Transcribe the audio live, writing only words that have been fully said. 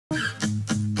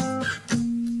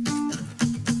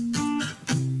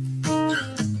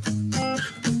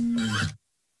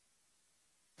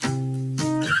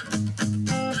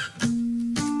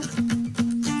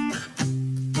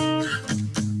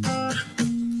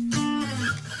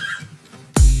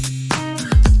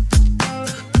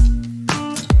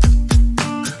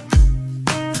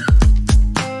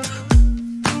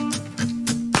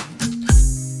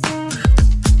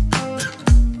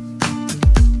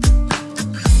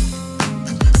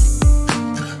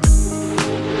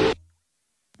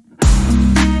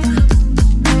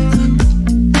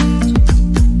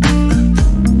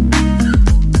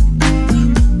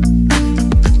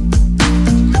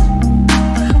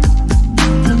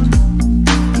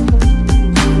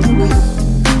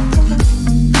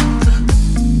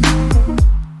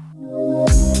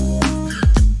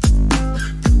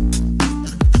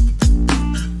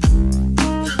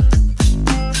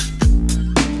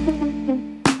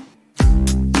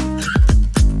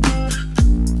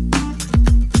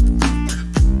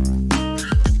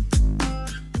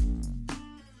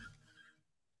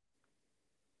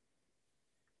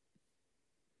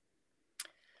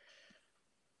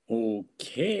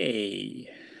Okay.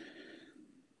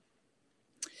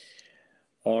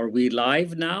 Are we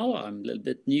live now? I'm a little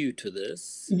bit new to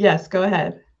this. Yes, go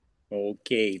ahead.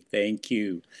 Okay, thank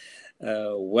you.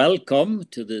 Welcome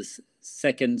to this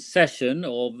second session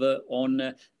of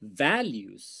on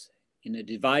values in a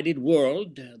divided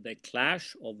world, the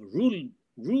clash of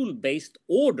rule-based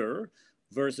order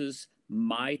versus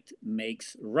might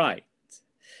makes right.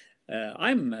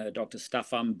 I'm Dr.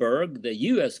 Staffan Berg, the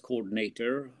US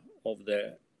coordinator of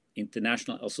the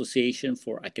International Association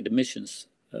for Academicians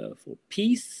for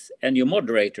Peace, and your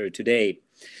moderator today.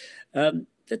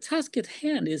 The task at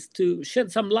hand is to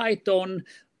shed some light on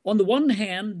the one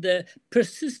hand, the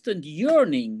persistent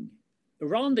yearning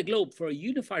around the globe for a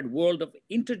unified world of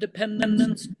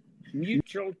interdependence,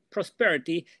 mutual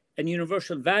prosperity, and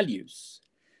universal values,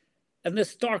 and the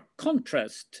stark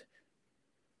contrast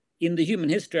in the human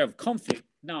history of conflict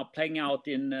now playing out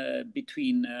in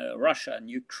between Russia and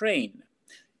Ukraine.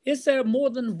 Is there more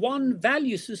than one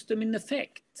value system in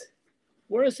effect?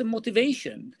 Where is the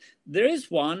motivation? There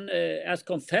is one, as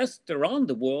confessed around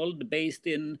the world, based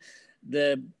in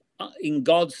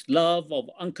God's love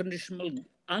of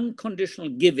unconditional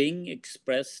giving,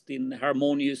 expressed in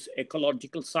harmonious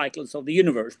ecological cycles of the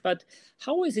universe. But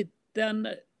how is it then,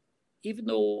 even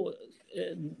though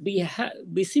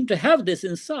we seem to have this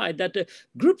inside, that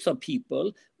groups of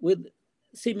people with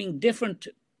seeming different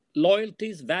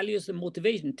loyalties, values, and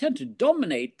motivation tend to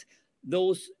dominate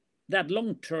that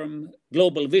long-term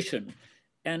global vision,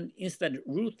 and instead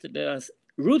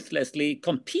ruthlessly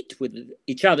compete with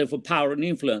each other for power and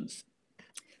influence?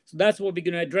 So that's what we're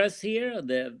going to address here,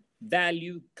 the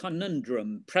value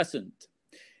conundrum present,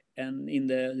 and in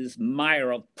this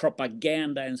mire of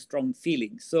propaganda and strong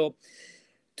feelings. So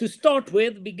to start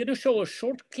with, we're going to show a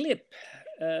short clip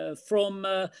from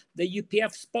the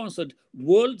UPF-sponsored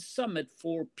World Summit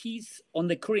for Peace on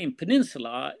the Korean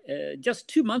Peninsula just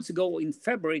 2 months ago in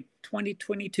February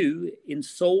 2022 in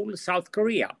Seoul, South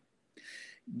Korea,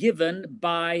 given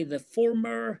by the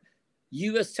former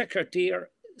US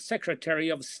Secretary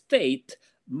of State,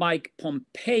 Mike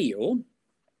Pompeo.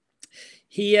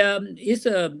 He is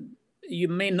you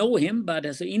may know him, but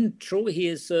as an intro, he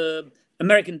is an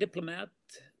American diplomat,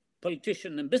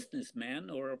 politician, and businessman,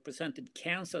 who represented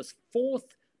Kansas'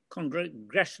 4th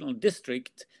congressional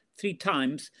district 3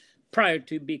 times prior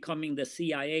to becoming the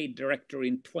CIA director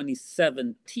in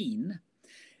 2017.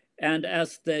 And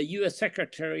as the US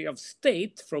Secretary of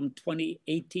State from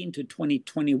 2018 to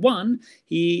 2021,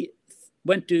 he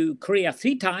went to Korea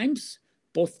 3 times,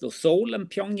 both to Seoul and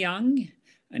Pyongyang,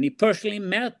 and he personally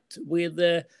met with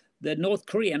the North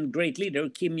Korean great leader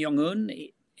Kim Jong-un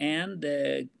and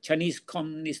the Chinese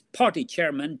Communist Party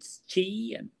chairman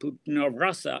Xi and Putin of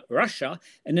Russia,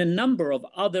 and a number of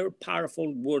other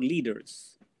powerful world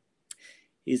leaders.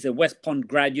 He's a West Point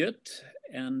graduate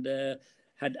and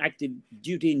had active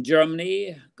duty in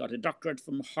Germany, got a doctorate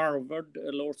from Harvard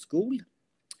Law School.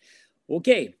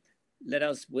 Okay, let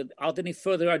us, without any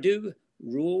further ado,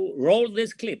 roll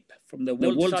this clip from the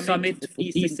World Summit for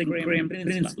Peace in Korean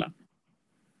Peninsula.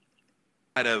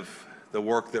 Out of the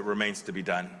work that remains to be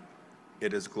done,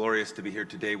 it is glorious to be here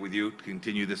today with you to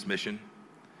continue this mission.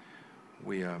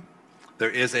 There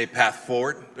is a path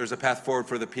forward. There's a path forward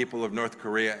for the people of North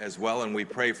Korea as well, and we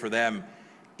pray for them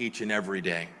each and every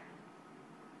day.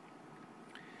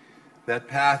 That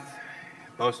path,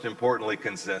 most importantly,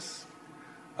 consists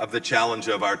of the challenge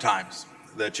of our times,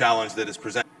 the challenge that is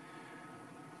presented.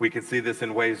 We can see this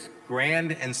in ways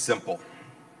grand and simple.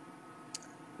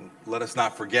 Let us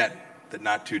not forget that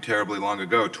not too terribly long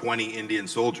ago, 20 Indian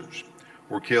soldiers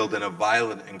were killed in a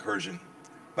violent incursion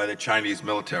by the Chinese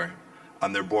military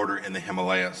on their border in the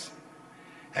Himalayas,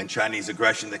 and Chinese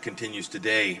aggression that continues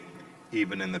today,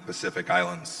 even in the Pacific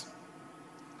Islands.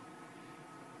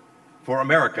 For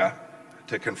America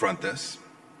to confront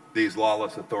these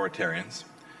lawless authoritarians,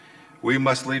 we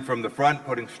must lead from the front,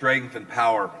 putting strength and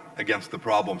power against the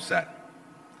problem set.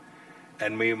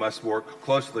 And we must work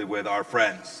closely with our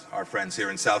friends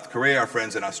here in South Korea, our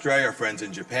friends in Australia, our friends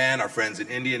in Japan, our friends in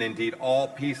India, and indeed all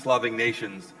peace-loving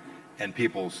nations and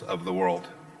peoples of the world.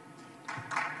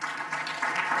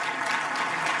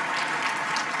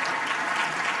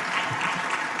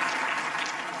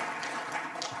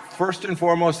 First and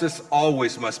foremost, this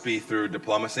always must be through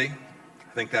diplomacy.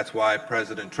 I think that's why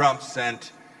President Trump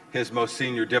sent his most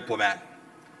senior diplomat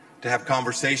to have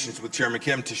conversations with Chairman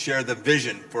Kim to share the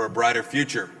vision for a brighter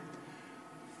future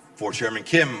for Chairman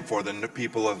Kim, for the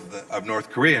people of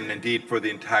North Korea, and indeed for the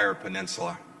entire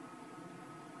peninsula.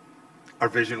 Our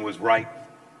vision was right.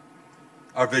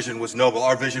 Our vision was noble.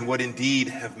 Our vision would indeed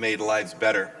have made lives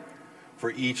better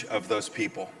for each of those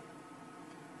people.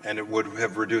 and it would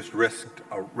have reduced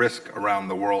risk around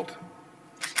the world.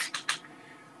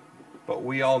 But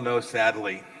we all know,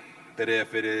 sadly, that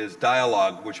if it is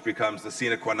dialogue which becomes the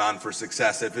sine qua non for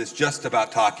success, if it's just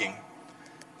about talking,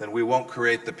 then we won't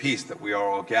create the peace that we are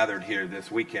all gathered here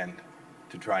this weekend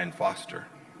to try and foster.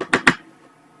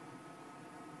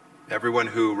 Everyone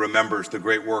who remembers the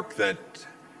great work that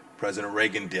President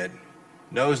Reagan did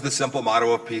knows the simple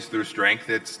motto of peace through strength.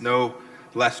 It's no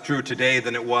less true today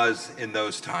than it was in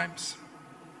those times.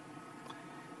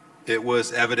 It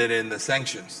was evident in the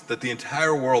sanctions that the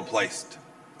entire world placed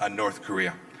on North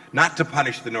Korea, not to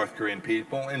punish the North Korean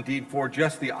people, indeed for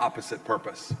just the opposite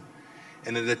purpose,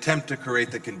 in an attempt to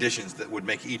create the conditions that would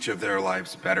make each of their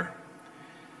lives better.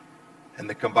 And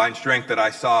the combined strength that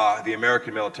I saw the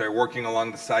American military working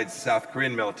along the sides of the South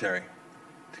Korean military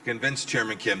to convince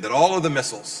Chairman Kim that all of the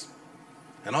missiles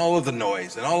and all of the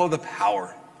noise and all of the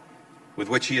power with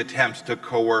which he attempts to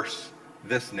coerce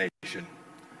this nation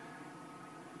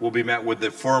will be met with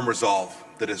the firm resolve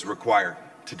that is required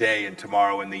today and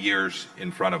tomorrow and the years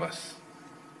in front of us.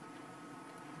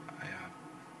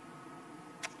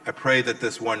 I pray that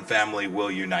this one family will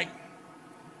unite.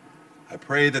 I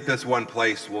pray that this one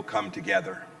place will come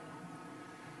together.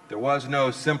 There was no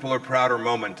simpler, prouder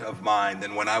moment of mine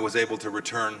than when I was able to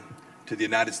return to the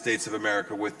United States of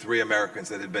America with 3 Americans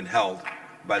that had been held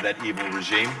by that evil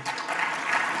regime.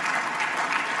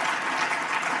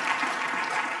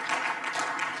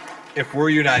 If we're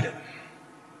united,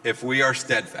 if we are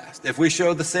steadfast, if we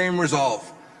show the same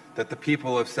resolve that the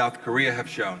people of South Korea have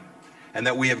shown, and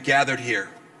that we have gathered here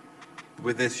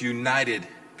with this united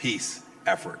peace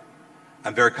effort,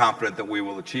 I'm very confident that we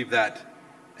will achieve that,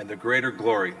 and the greater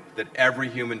glory that every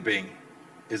human being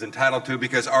is entitled to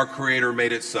because our Creator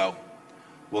made it so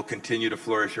will continue to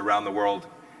flourish around the world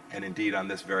and indeed on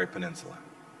this very peninsula.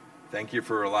 Thank you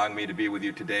for allowing me to be with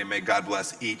you today. May God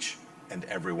bless each and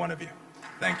every one of you.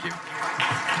 Thank you.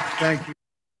 Thank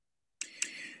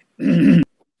you.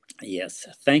 Yes,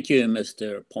 thank you,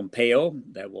 Mr. Pompeo.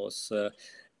 That was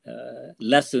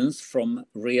lessons from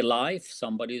real life.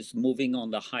 Somebody is moving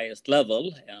on the highest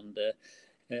level and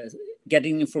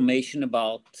getting information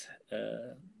about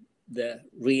the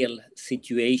real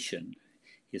situation.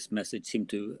 His message seemed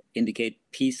to indicate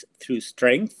peace through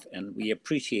strength, and we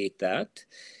appreciate that.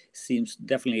 Seems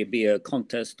definitely to be a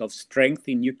contest of strength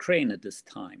in Ukraine at this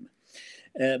time.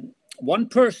 One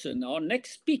person, our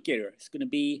next speaker, is going to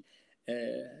be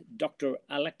Dr.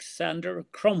 Alexander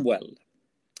Cromwell.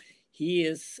 He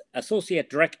is Associate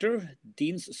Director,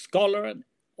 Dean's Scholar,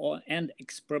 and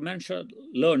Experiential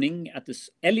Learning at the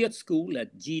Elliott School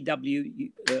at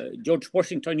George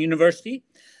Washington University,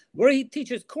 where he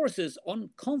teaches courses on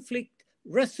conflict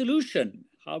resolution,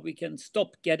 how we can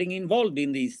stop getting involved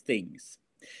in these things.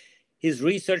 His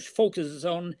research focuses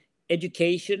on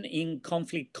education in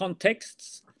conflict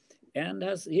contexts, and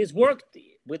he's worked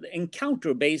with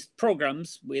encounter-based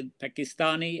programs with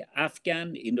Pakistani,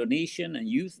 Afghan, Indonesian, and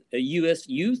US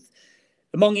youth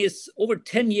among his over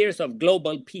 10 years of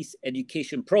global peace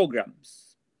education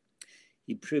programs.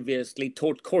 He previously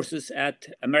taught courses at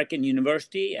American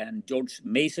University and George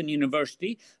Mason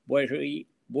University, where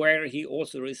he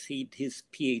also received his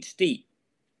PhD.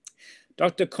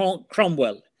 Dr.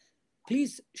 Cromwell,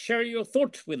 please share your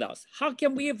thoughts with us. How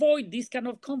can we avoid these kind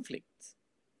of conflicts?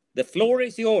 The floor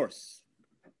is yours.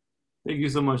 Thank you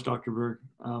so much, Dr. Berg.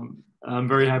 I'm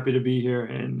very happy to be here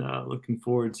and looking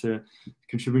forward to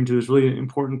contributing to this really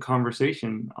important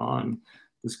conversation on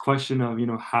this question of,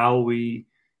 how we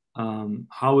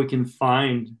can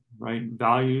find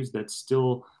values that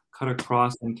still cut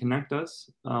across and connect us,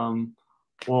 while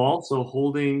also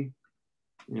holding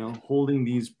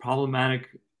these problematic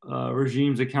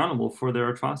regimes accountable for their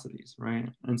atrocities, right?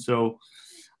 And so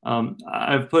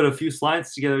I've put a few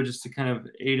slides together just to kind of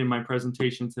aid in my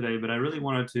presentation today, but I really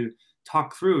wanted to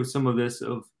talk through some of this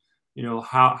of,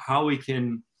 how we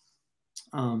can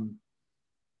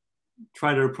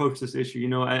try to approach this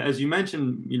issue. As you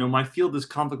mentioned, my field is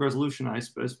conflict resolution. I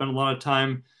spent a lot of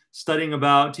time studying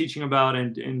about, teaching about,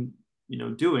 and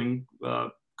doing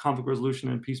conflict resolution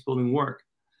and peace building work.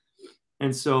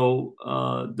 And so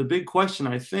the big question,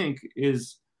 I think,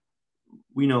 is,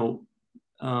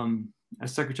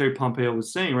 as Secretary Pompeo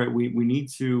was saying, right, we need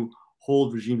to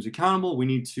hold regimes accountable. We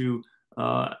need to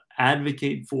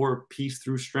advocate for peace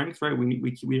through strength, right?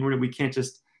 We can't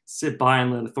just sit by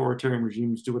and let authoritarian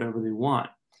regimes do whatever they want.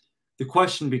 The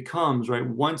question becomes, right,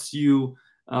 once you,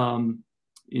 end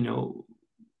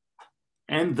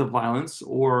the violence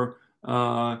or,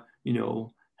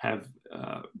 have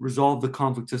resolved the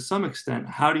conflict to some extent,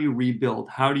 how do you rebuild?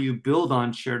 How do you build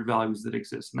on shared values that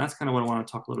exist? And that's kind of what I want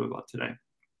to talk a little bit about today.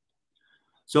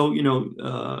 So,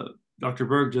 Dr.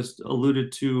 Berg just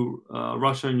alluded to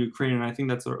Russia and Ukraine, and I think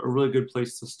that's a really good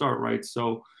place to start, right?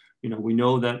 So, we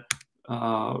know that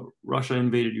Russia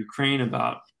invaded Ukraine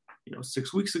about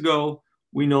 6 weeks ago.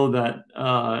 We know that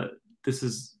this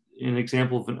is an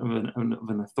example of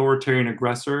an authoritarian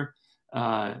aggressor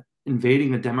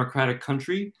invading a democratic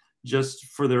country just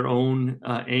for their own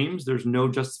aims. There's no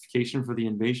justification for the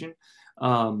invasion.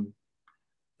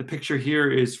 The picture here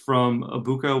is from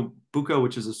Bucha,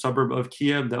 which is a suburb of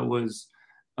Kiev that was,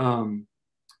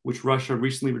 which Russia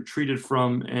recently retreated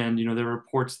from. And, there are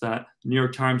reports that the New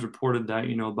York Times reported that,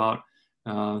 about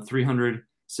 300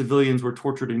 civilians were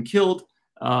tortured and killed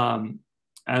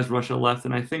as Russia left.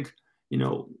 And I think,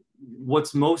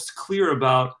 what's most clear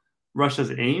about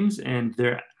Russia's aims and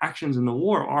their actions in the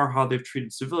war are how they've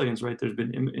treated civilians, right? There's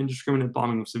been indiscriminate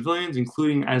bombing of civilians,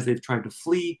 including as they've tried to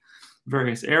flee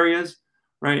various areas,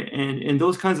 right? And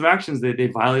those kinds of actions, they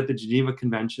violate the Geneva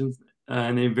Conventions,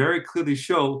 and they very clearly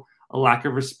show a lack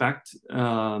of respect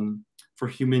for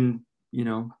human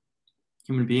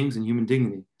beings and human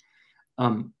dignity.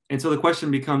 And so the question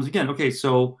becomes again, okay,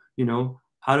 so,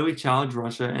 how do we challenge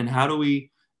Russia, and how do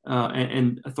we,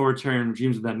 and authoritarian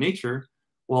regimes of that nature,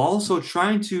 while also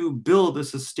trying to build a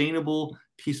sustainable,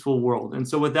 peaceful world? And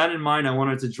so with that in mind, I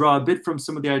wanted to draw a bit from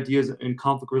some of the ideas in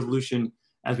conflict resolution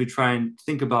as we try and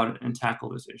think about it and tackle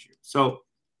this issue. So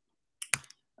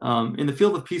in the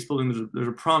field of peace building, there's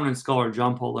a prominent scholar,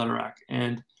 John Paul Lederach,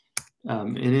 and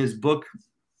in his book,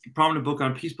 prominent book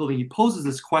on peace building, he poses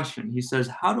this question. He says,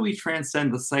 how do we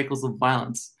transcend the cycles of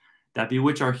violence that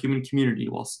bewitch our human community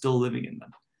while still living in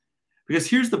them? Because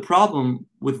here's the problem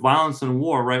with violence and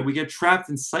war, right? We get trapped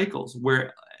in cycles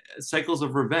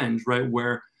of revenge, right?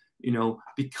 Where,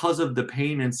 because of the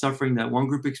pain and suffering that one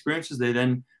group experiences, they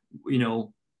then,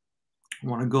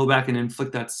 want to go back and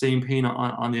inflict that same pain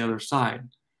on the other side,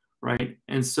 right?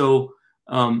 And so,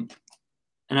 and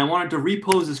I wanted to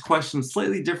repose this question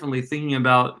slightly differently, thinking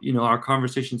about, our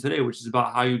conversation today, which is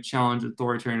about how you challenge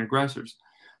authoritarian aggressors.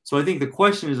 So I think the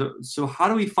question is, so how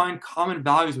do we find common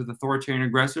values with authoritarian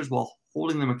aggressors while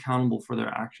holding them accountable for their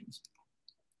actions?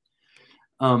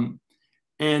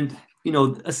 And,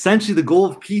 essentially the goal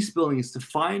of peace building is to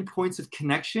find points of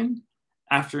connection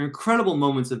after incredible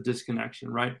moments of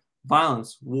disconnection, right?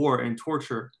 Violence, war, and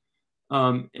torture,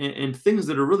 and things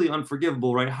that are really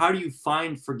unforgivable, right? How do you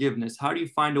find forgiveness? How do you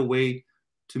find a way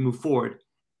to move forward?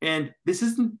 And this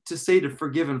isn't to say to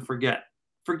forgive and forget.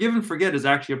 Forgive and forget is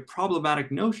actually a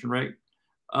problematic notion, right?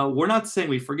 We're not saying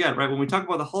we forget, right? When we talk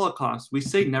about the Holocaust, we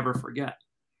say never forget,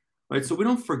 right? So we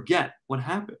don't forget what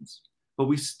happens, but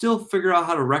we still figure out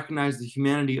how to recognize the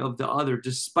humanity of the other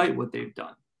despite what they've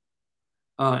done.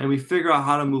 And we figure out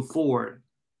how to move forward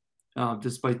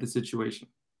despite the situation.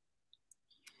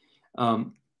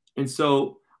 And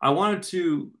so I wanted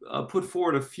to put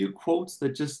forward a few quotes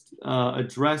that just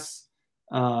address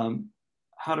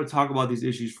how to talk about these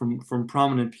issues from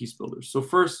prominent peace builders. So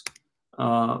first,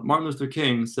 Martin Luther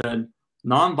King said,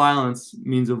 "Nonviolence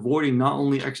means avoiding not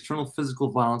only external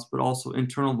physical violence, but also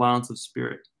internal violence of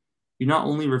spirit. You not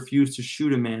only refuse to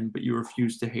shoot a man, but you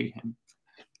refuse to hate him."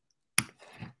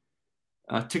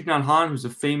 Thich Nhat Hanh, who's a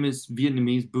famous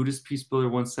Vietnamese Buddhist peace builder,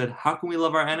 once said, "How can we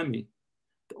love our enemy?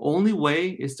 The only way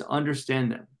is to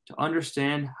understand them, to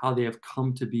understand how they have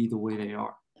come to be the way they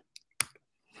are."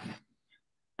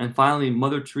 And finally,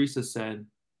 Mother Teresa said,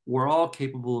 "We're all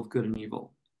capable of good and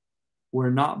evil. We're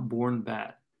not born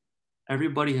bad.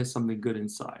 Everybody has something good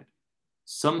inside.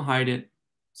 Some hide it,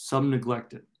 some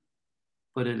neglect it,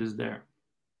 but it is there."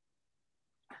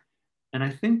 And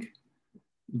I think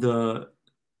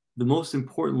the most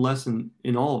important lesson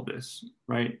in all of this,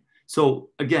 right?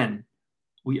 So again,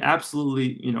 we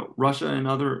absolutely, Russia and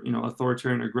other,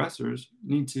 authoritarian aggressors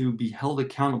need to be held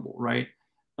accountable, right?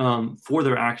 For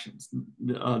their actions.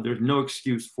 There's no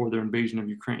excuse for their invasion of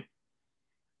Ukraine.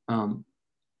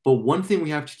 But one thing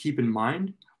we have to keep in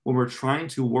mind when we're trying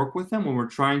to work with them, when we're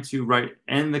trying to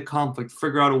end the conflict,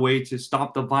 figure out a way to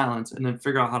stop the violence, and then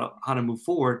figure out how to move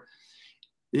forward.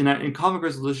 In conflict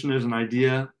resolution, there's an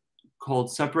idea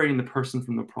called separating the person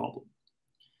from the problem.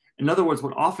 In other words,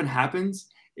 what often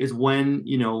happens is when,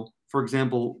 for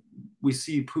example, we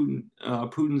see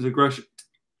Putin's aggression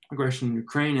in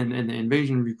Ukraine and the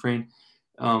invasion of Ukraine,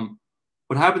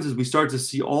 what happens is we start to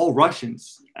see all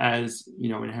Russians as,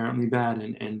 inherently bad,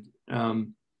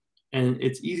 and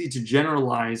it's easy to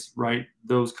generalize, right,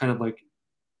 those kind of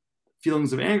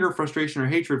feelings of anger, frustration, or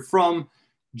hatred from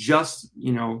just,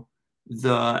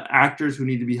 the actors who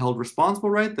need to be held responsible,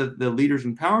 right, the leaders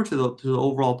in power, to the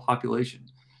overall population.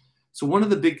 So one of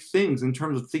the big things in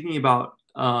terms of thinking about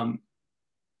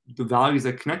the values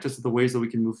that connect us to the ways that we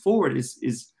can move forward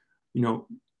is you know,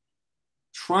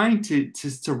 trying to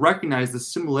recognize the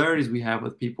similarities we have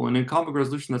with people. And in conflict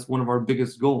resolution, that's one of our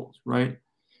biggest goals, right?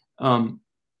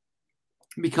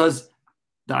 Because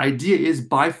the idea is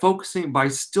by focusing, by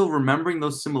still remembering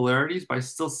those similarities, by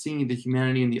still seeing the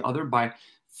humanity in the other, by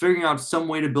figuring out some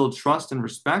way to build trust and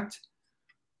respect,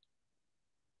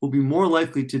 we'll be more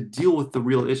likely to deal with the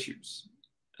real issues.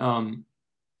 And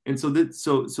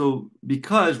so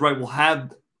because, right, we'll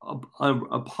have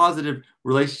a positive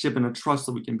relationship and a trust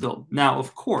that we can build. Now,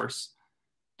 of course,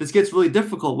 this gets really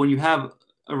difficult when you have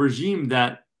a regime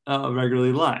that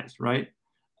regularly lies, right?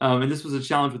 And this was a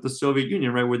challenge with the Soviet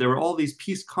Union, right, where there were all these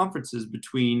peace conferences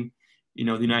between, you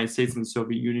know, the United States and the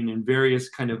Soviet Union, and various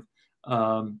kind of,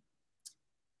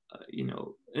 you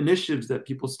know, initiatives that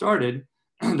people started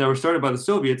that were started by the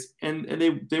Soviets, and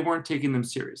they weren't taking them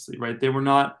seriously, right? They were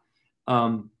not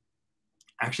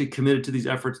actually committed to these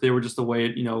efforts. They were just a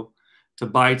way, you know, to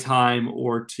buy time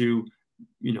or to,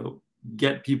 you know,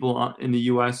 get people in the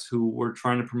U.S. who were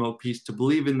trying to promote peace to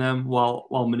believe in them while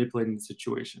manipulating the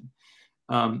situation.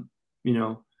 You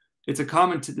know, it's a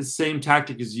the same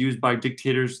tactic is used by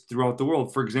dictators throughout the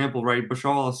world. For example, right,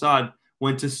 Bashar al-Assad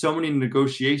went to so many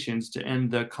negotiations to end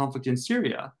the conflict in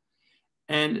Syria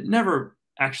and never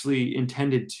actually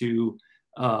intended to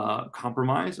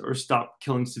compromise or stop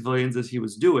killing civilians as he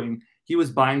was doing. He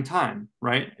was buying time,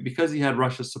 right? Because he had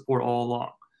Russia's support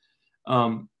all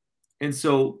along. And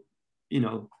so, you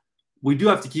know, we do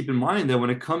have to keep in mind that when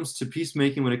it comes to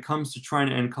peacemaking, when it comes to trying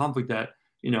to end conflict, that,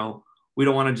 you know, we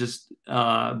don't want to just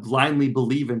blindly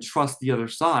believe and trust the other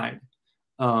side,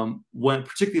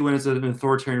 particularly when it's an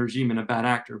authoritarian regime and a bad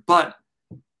actor. But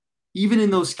even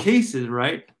in those cases,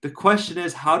 right, the question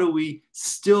is, how do we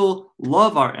still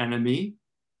love our enemy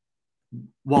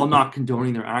while not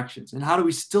condoning their actions? And how do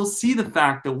we still see the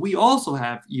fact that we also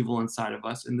have evil inside of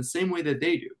us in the same way that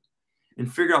they do,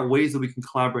 and figure out ways that we can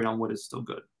collaborate on what is still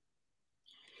good?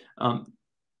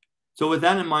 So with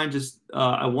that in mind, just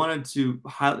I wanted to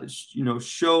highlight, you know,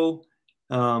 show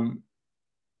the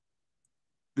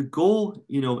goal,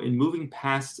 you know, in moving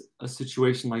past a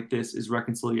situation like this is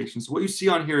reconciliation. So what you see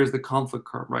on here is the conflict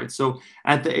curve, right? So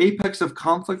at the apex of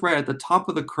conflict, right, at the top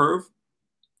of the curve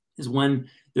is when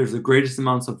there's the greatest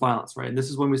amounts of violence, right? And this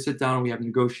is when we sit down and we have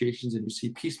negotiations and you see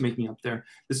peacemaking up there.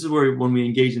 This is when we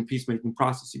engage in peacemaking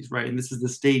processes, right? And this is the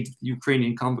stage the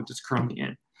Ukrainian conflict is currently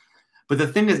in. But the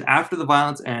thing is, after the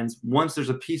violence ends, once there's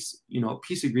a peace, you know, a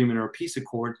peace agreement or a peace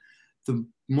accord, the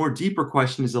more deeper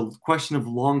question is a question of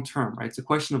long-term, right? It's a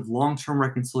question of long-term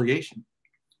reconciliation,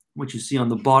 which you see on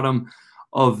the bottom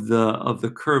of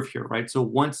the curve here, right? So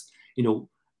once, you know,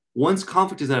 once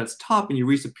conflict is at its top and you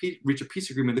reach a peace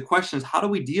agreement, the question is, how do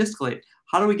we de-escalate?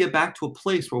 How do we get back to a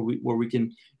place where we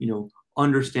can, you know,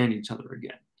 understand each other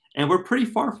again? And we're pretty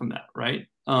far from that, right?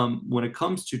 When it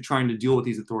comes to trying to deal with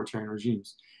these authoritarian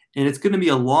regimes. And it's going to be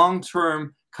a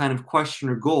long-term kind of question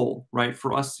or goal, right,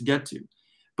 for us to get to.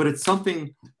 But it's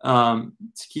something to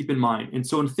keep in mind. And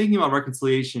so in thinking about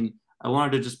reconciliation, I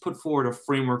wanted to just put forward a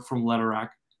framework from Lederach,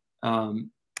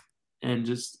 and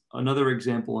just another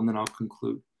example, and then I'll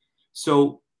conclude.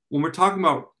 So when we're talking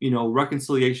about, you know,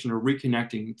 reconciliation or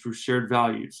reconnecting through shared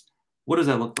values, what does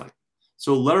that look like?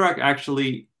 So Lederach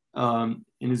actually, in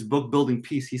his book, Building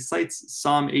Peace, he cites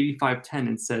Psalm 85:10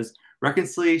 and says,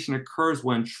 reconciliation occurs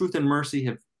when truth and mercy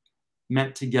have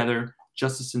met together,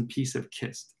 justice and peace have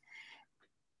kissed.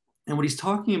 And what he's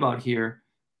talking about here,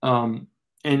 and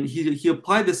he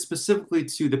applied this specifically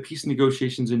to the peace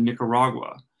negotiations in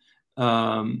Nicaragua,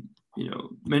 you know,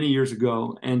 many years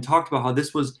ago, and talked about how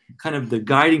this was kind of the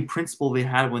guiding principle they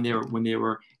had when they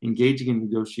were engaging in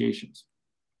negotiations.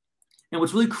 And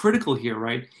what's really critical here,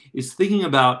 right, is thinking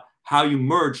about how you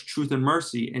merge truth and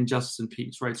mercy and justice and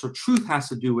peace, right? So truth has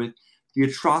to do with the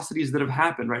atrocities that have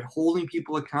happened, right? Holding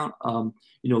people account,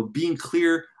 you know, being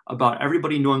clear about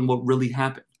everybody knowing what really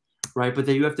happened, right? But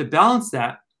then you have to balance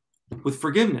that with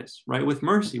forgiveness, right? With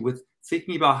mercy, with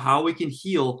thinking about how we can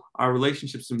heal our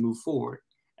relationships and move forward.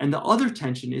 And the other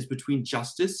tension is between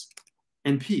justice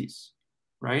and peace,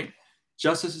 right?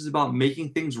 Justice is about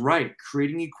making things right,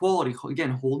 creating equality,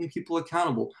 again, holding people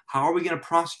accountable. How are we going to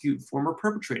prosecute former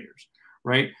perpetrators,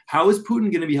 right? How is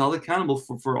Putin going to be held accountable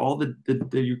for all the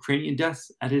Ukrainian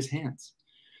deaths at his hands?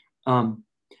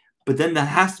 But then that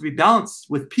has to be balanced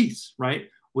with peace, right?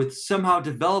 With somehow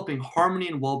developing harmony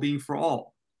and well-being for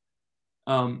all.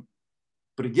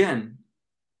 But again,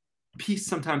 peace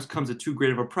sometimes comes at too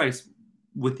great of a price.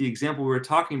 With the example we were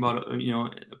talking about, you know,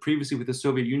 previously with the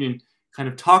Soviet Union, kind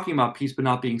of talking about peace but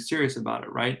not being serious about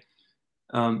it, right?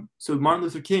 So Martin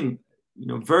Luther King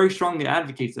very strongly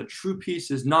advocates that true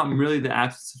peace is not merely the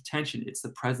absence of tension, it's the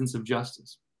presence of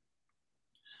justice.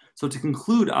 So to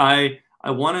conclude, I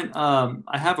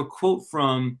have a quote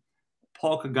from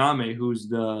Paul Kagame, who's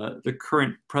the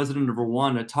current president of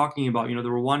Rwanda, talking about, the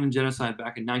Rwandan genocide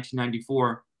back in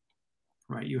 1994,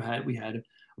 right? We had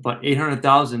about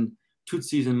 800,000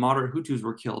 Tutsis and moderate Hutus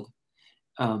were killed.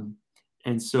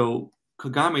 And so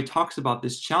Kagame talks about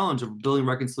this challenge of building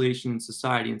reconciliation in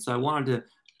society. And so I wanted to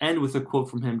end with a quote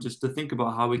from him, just to think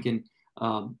about how we can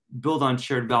build on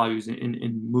shared values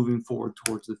in moving forward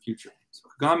towards the future. So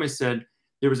Kagame said,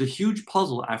 "There was a huge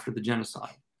puzzle after the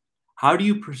genocide. How do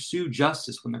you pursue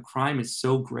justice when the crime is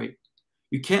so great?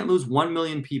 You can't lose 1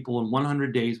 million people in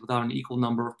 100 days without an equal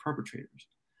number of perpetrators.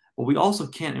 But we also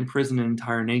can't imprison an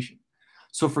entire nation.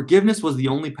 So forgiveness was the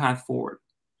only path forward.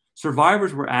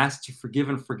 Survivors were asked to forgive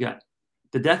and forget.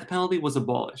 The death penalty was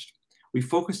abolished. We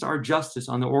focused our justice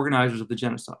on the organizers of the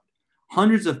genocide.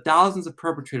 Hundreds of thousands of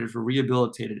perpetrators were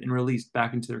rehabilitated and released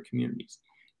back into their communities.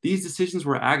 These decisions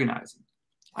were agonizing.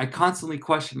 I constantly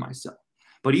questioned myself.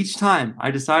 But each time,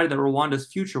 I decided that Rwanda's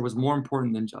future was more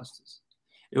important than justice.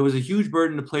 It was a huge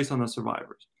burden to place on the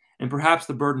survivors, and perhaps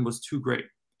the burden was too great.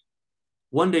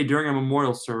 One day during a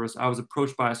memorial service, I was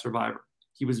approached by a survivor.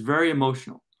 He was very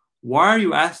emotional. Why are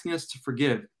you asking us to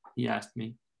forgive? He asked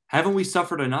me. Haven't we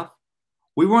suffered enough?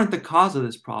 We weren't the cause of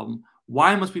this problem.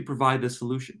 Why must we provide the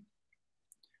solution?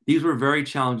 These were very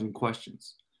challenging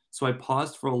questions, so I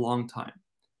paused for a long time.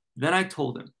 Then I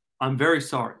told him, I'm very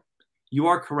sorry. You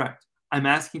are correct. I'm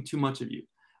asking too much of you,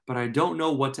 but I don't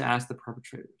know what to ask the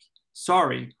perpetrators.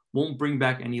 Sorry won't bring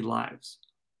back any lives.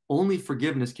 Only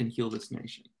forgiveness can heal this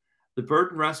nation. The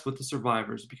burden rests with the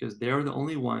survivors because they are the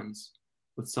only ones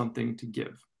with something to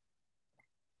give."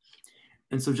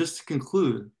 And so just to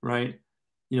conclude, right,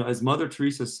 as Mother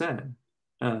Teresa said,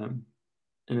 and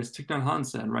as Thich Nhat Hanh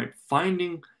said, right,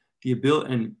 finding the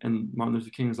ability, and Martin Luther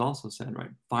King has also said,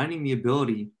 right, finding the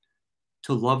ability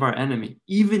to love our enemy,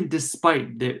 even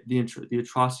despite the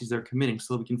atrocities they're committing,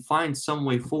 so that we can find some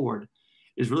way forward,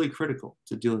 is really critical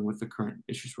to dealing with the current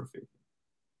issues we're facing.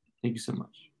 Thank you so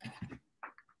much.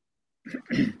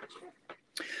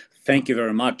 Thank you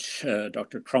very much,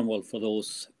 Dr. Cromwell, for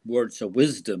those words of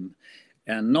wisdom.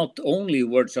 And not only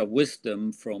words of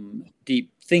wisdom from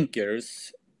deep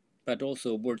thinkers, but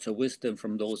also words of wisdom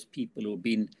from those people who've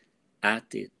been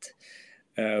at it.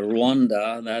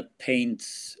 Rwanda, that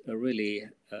paints a really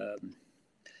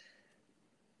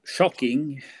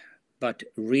shocking but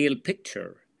real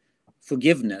picture.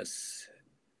 Forgiveness,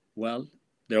 well,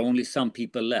 there are only some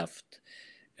people left.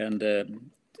 And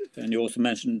you also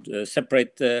mentioned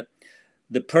separate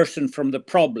the person from the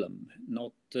problem,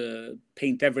 not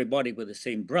paint everybody with the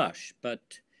same brush.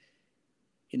 But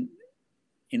in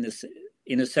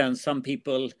a sense, some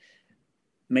people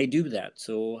may do that.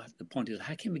 So the point is,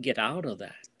 how can we get out of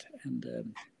that?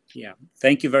 And yeah,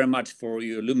 thank you very much for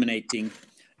your illuminating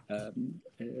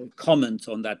comments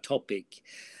on that topic.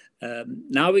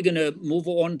 Now we're going to move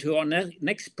on to our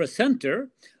next presenter,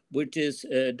 which is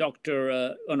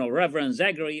Reverend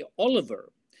Zagery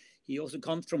Oliver. He also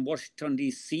comes from Washington,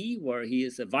 D.C., where he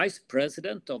is a vice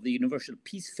president of the Universal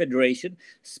Peace Federation,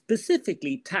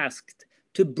 specifically tasked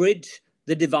to bridge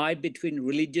the divide between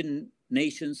religion,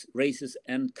 nations, races,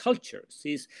 and cultures.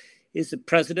 He's a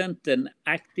president and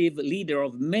active leader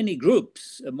of many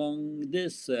groups, among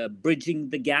this Bridging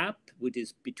the Gap, which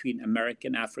is between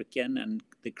American, African, and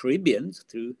the Caribbeans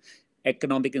through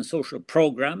economic and social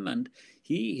program. And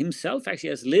he himself actually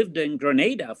has lived in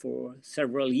Grenada for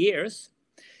several years.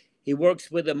 He works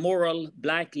with the Moral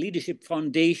Black Leadership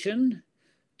Foundation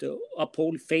to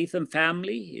uphold faith and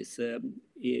family.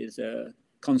 He is a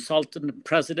consultant and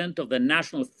president of the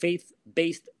National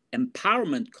Faith-Based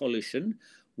Empowerment Coalition,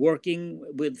 working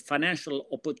with financial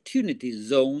opportunity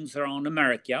zones around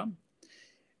America,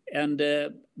 and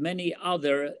many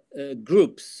other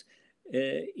groups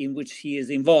in which he is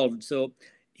involved. So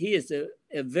he is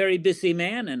a very busy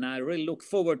man, and I really look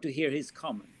forward to hear his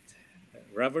comment.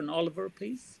 Reverend Oliver,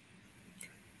 please.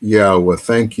 Yeah, well,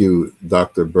 thank you,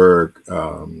 Dr. Berg.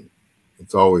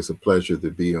 It's always a pleasure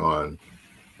to be on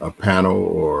a panel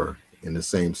or in the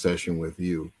same session with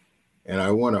you. And I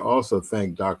want to also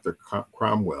thank Dr.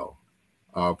 Cromwell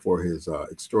for his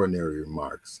extraordinary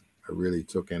remarks. I really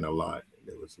took in a lot.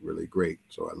 It was really great.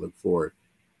 So I look forward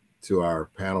to our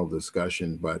panel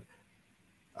discussion. But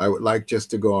I would like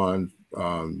just to go on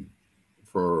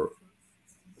for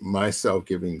myself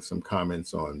giving some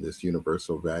comments on this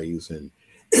universal values and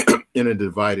in a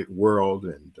divided world.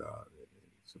 And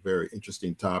it's a very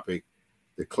interesting topic.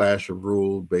 The clash of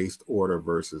rule-based order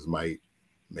versus might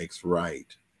makes right.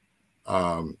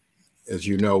 as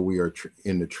you know, we are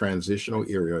in the transitional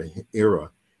era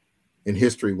in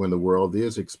history when the world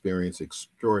is experiencing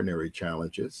extraordinary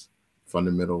challenges,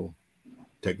 fundamental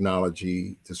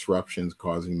technology disruptions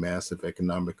causing massive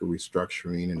economic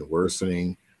restructuring and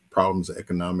worsening problems of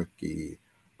economic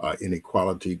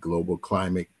inequality, global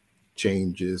climate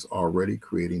changes already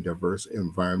creating diverse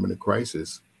environmental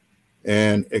crisis,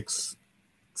 and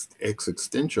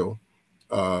existential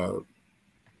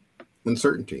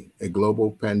uncertainty, a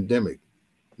global pandemic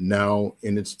now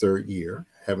in its third year,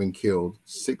 having killed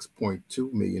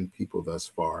 6.2 million people thus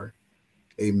far,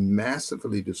 a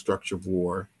massively destructive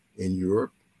war in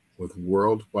Europe with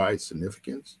worldwide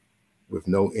significance, with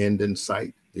no end in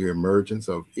sight, the emergence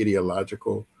of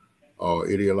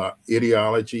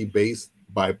ideology-based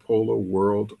bipolar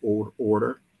world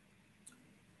order.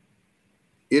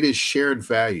 It is shared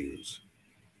values,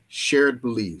 shared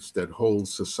beliefs that hold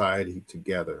society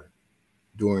together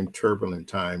during turbulent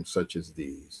times such as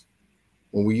these.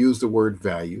 When we use the word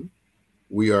value,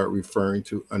 we are referring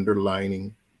to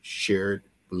underlining shared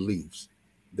beliefs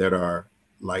that are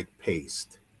like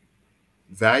paste.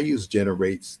 Values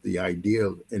generates the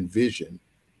ideal and vision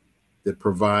that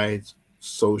provides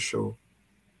social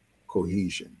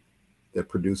cohesion, that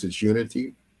produces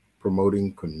unity,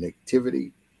 promoting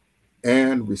connectivity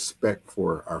and respect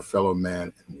for our fellow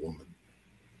man and woman.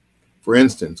 For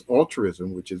instance,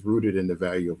 altruism, which is rooted in the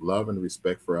value of love and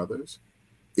respect for others,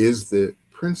 is the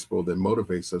principle that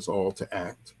motivates us all to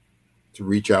act, to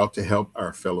reach out to help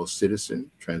our fellow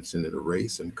citizen, transcendent of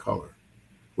race and color,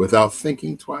 without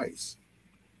thinking twice.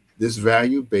 This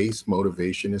value-based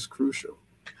motivation is crucial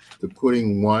to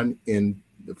putting one in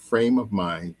the frame of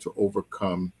mind to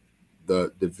overcome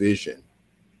the division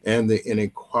and the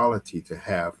inequality, to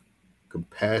have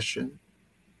compassion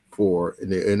for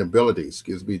the inability,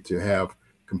 to have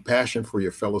compassion for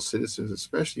your fellow citizens,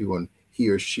 especially when he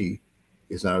or she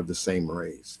is not of the same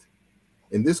race.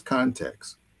 In this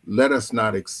context, let us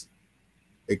not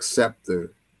accept the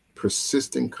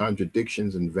persistent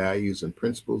contradictions in values and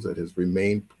principles that has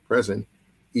remained present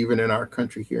even in our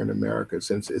country here in America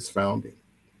since its founding.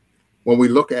 When we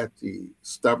look at the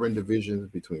stubborn divisions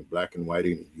between Black and white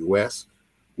in the U.S.,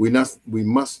 we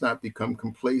must not become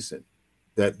complacent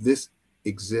that this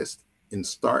exists in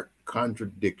stark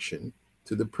contradiction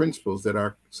to the principles that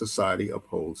our society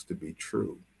upholds to be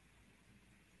true.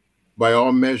 By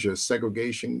all measures,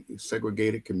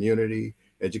 segregated community,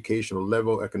 educational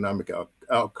level, economic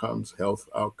outcomes, health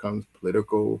outcomes,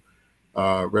 political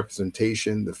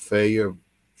representation, the failure of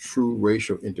true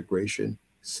racial integration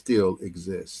still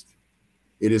exists.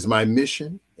 It is my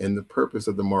mission and the purpose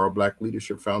of the Moral Black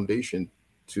Leadership Foundation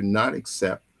to not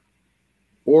accept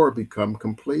or become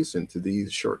complacent to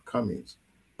these shortcomings,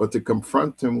 but to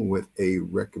confront them with a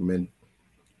recommitment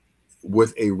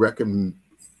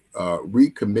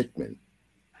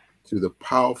to the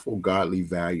powerful godly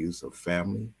values of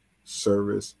family,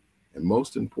 service, and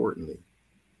most importantly,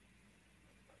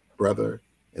 brother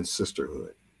and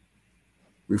sisterhood.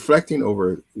 Reflecting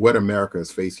over what America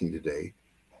is facing today,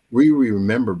 we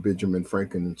remember Benjamin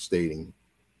Franklin stating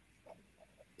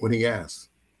when he asked,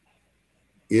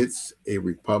 "It's a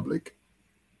republic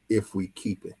if we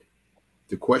keep it."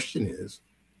 The question is,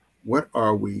 what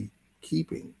are we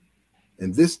keeping?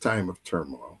 In this time of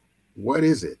turmoil, what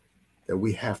is it that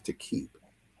we have to keep?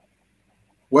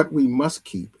 What we must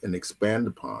keep and expand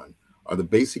upon are the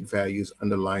basic values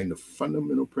underlying the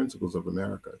fundamental principles of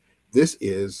America. This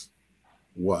is,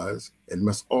 was, and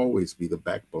must always be the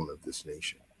backbone of this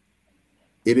nation.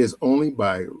 It is only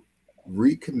by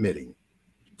recommitting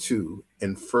to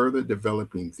and further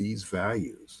developing these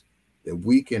values that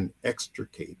we can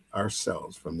extricate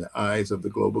ourselves from the eyes of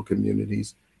the global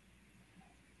community's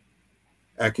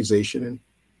accusation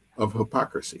of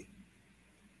hypocrisy.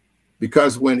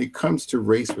 Because when it comes to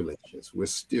race relations, we're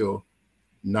still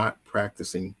not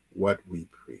practicing what we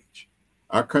preach.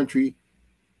 Our country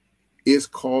is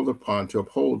called upon to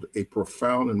uphold a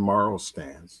profound and moral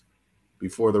stance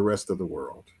before the rest of the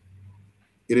world.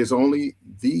 It is only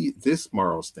this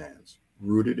moral stance,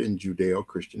 rooted in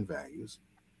Judeo-Christian values,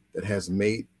 that has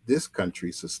made this country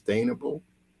a sustainable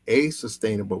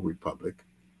republic,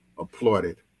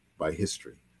 applauded by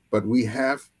history. But we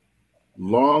have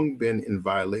long been in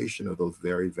violation of those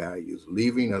very values,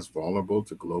 leaving us vulnerable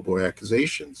to global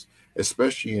accusations,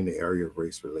 especially in the area of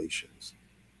race relations.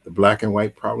 The Black and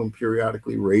white problem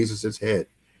periodically raises its head,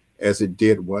 as it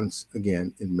did once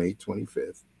again in May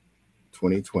 25th,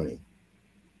 2020,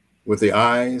 with the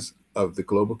eyes of the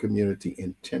global community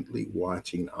intently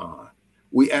watching on.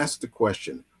 We ask the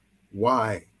question,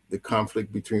 why the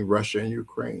conflict between Russia and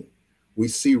Ukraine? We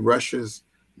see Russia's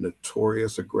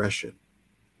notorious aggression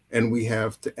And we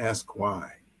have to ask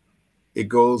why. It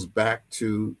goes back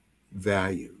to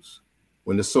values.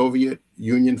 When the Soviet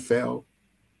Union fell,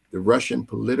 the Russian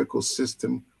political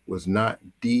system was not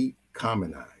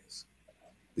decommunized.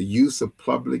 The use of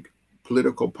public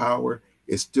political power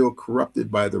is still corrupted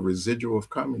by the residual of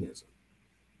communism.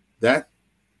 That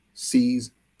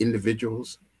sees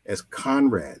individuals as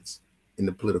comrades in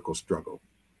the political struggle,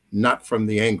 not from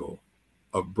the angle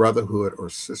of brotherhood or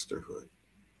sisterhood.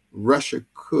 Russia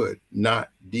could not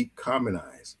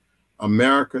decommunize.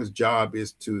 America's job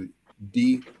is to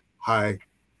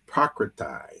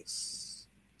dehypocratize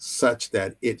such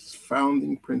that its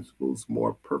founding principles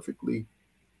more perfectly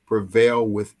prevail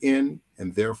within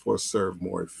and therefore serve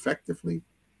more effectively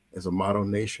as a model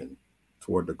nation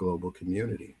toward the global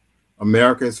community.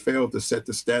 America has failed to set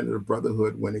the standard of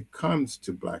brotherhood when it comes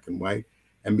to Black and white,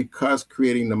 and because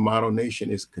creating the model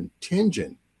nation is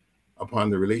contingent upon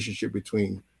the relationship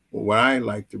between what I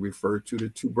like to refer to the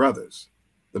two brothers,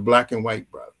 the Black and white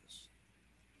brothers,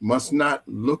 must not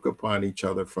look upon each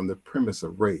other from the premise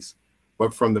of race,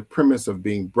 but from the premise of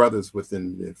being brothers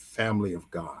within the family of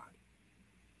God.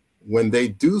 When they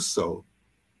do so,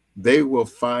 they will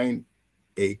find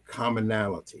a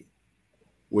commonality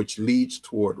which leads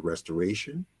toward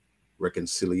restoration,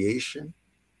 reconciliation,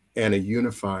 and a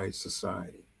unified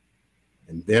society.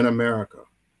 And then America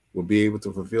will be able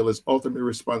to fulfill its ultimate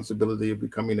responsibility of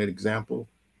becoming an example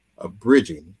of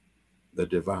bridging the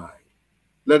divide.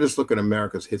 Let us look at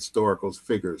America's historical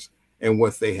figures and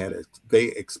what they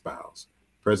espoused.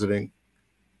 President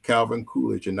Calvin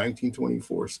Coolidge in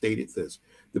 1924 stated this: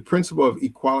 "The principle of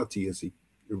equality is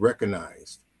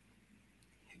recognized.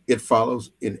 It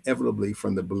follows inevitably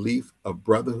from the belief of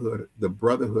brotherhood, the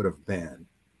brotherhood of man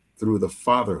through the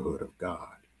fatherhood of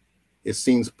God. It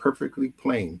seems perfectly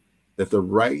plain that the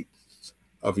rights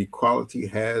of equality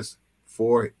has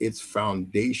for its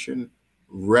foundation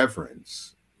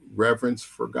reverence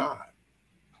for God.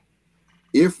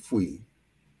 If we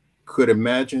could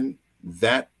imagine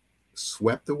that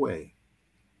swept away,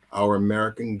 our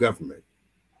American government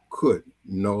could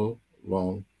not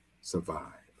long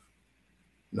survive.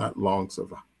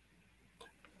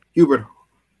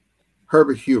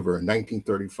 Herbert Hoover in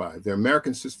 1935, the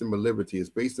American system of liberty is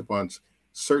based upon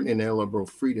certain inalienable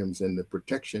freedoms and the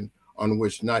protection on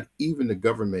which not even the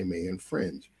government may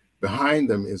infringe. Behind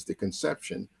them is the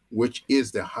conception, which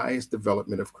is the highest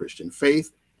development of Christian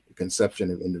faith, the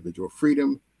conception of individual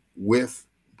freedom with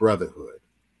brotherhood."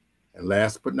 And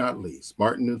last but not least,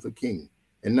 Martin Luther King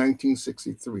in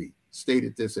 1963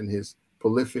 stated this in his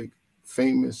prolific,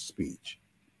 famous speech: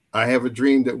 "I have a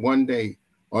dream that one day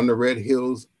on the red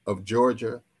hills of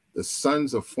Georgia, the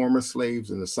sons of former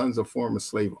slaves and the sons of former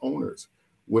slave owners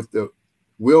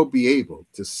will be able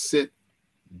to sit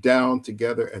down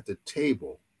together at the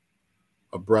table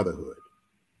of brotherhood.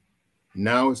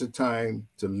 Now is the time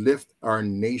to lift our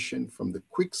nation from the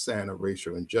quicksand of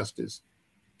racial injustice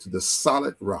to the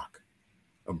solid rock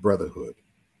of brotherhood.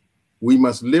 We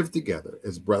must live together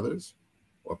as brothers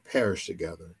or perish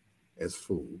together as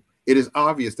fools." It is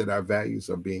obvious that our values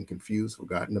are being confused,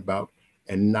 forgotten about,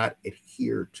 and not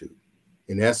adhered to.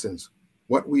 In essence,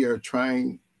 what we are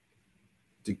trying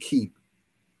to keep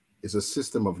is a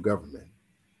system of government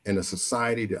and a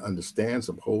society that understands,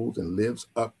 upholds, and lives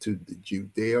up to the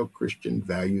Judeo-Christian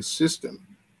value system.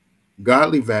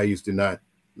 Godly values do not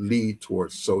lead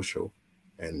towards social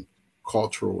and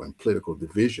cultural and political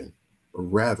division, but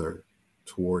rather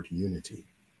toward unity.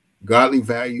 Godly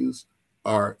values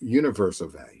are universal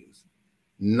values,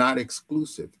 not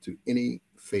exclusive to any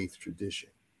faith tradition.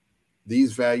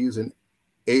 These values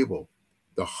enable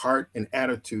the heart and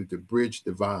attitude to bridge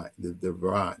the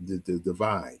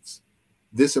divides.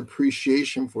 This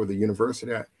appreciation for the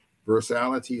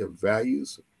universality of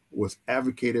values was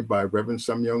advocated by Reverend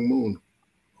Sun Myung Moon,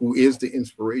 who is the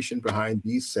inspiration behind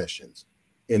these sessions.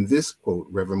 In this quote,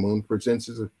 Reverend Moon presents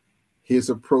his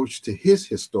approach to his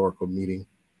historical meeting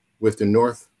with the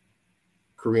North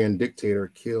Korean dictator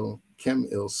Kim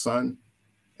Il-sung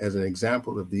as an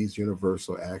example of these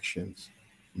universal actions,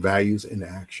 values in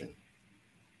action.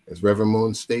 As Reverend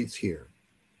Moon states here,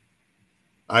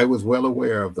 "I was well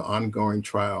aware of the ongoing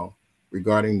trial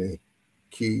regarding the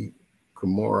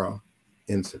Kimura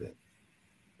incident,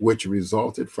 which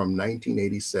resulted from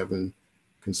 1987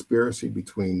 conspiracy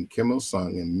between Kim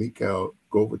Il-sung and Mikhail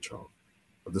Gorbachev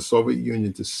of the Soviet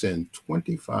Union to send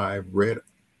 25 Red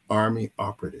Army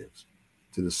operatives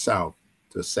to the South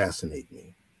to assassinate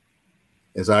me.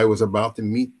 As I was about to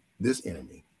meet this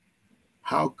enemy,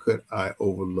 how could I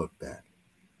overlook that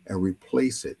and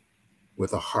replace it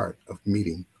with a heart of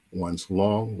meeting one's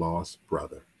long-lost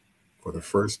brother for the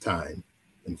first time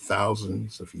in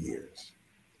thousands of years.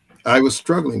 I was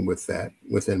struggling with that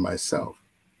within myself.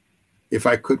 If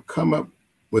I could come up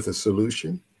with a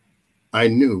solution, I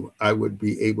knew I would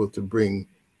be able to bring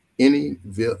any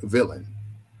villain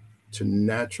to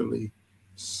naturally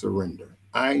surrender.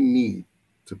 I need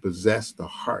to possess the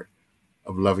heart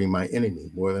of loving my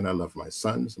enemy more than I love my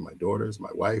sons, my daughters,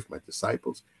 my wife, my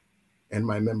disciples, and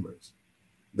my members.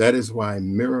 That is why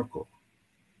miracle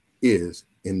is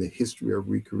in the history of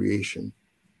recreation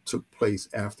took place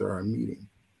after our meeting.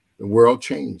 The world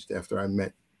changed after I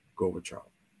met Gorbachev.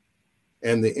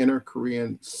 And the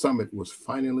Inter-Korean Summit was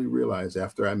finally realized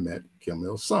after I met Kim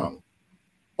Il-sung.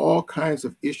 All kinds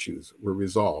of issues were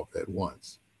resolved at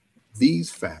once.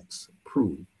 These facts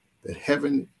prove that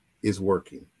heaven is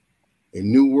working. A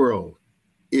new world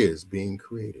is being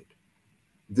created.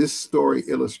 This story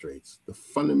illustrates the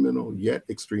fundamental yet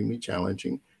extremely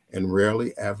challenging and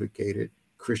rarely advocated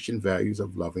Christian values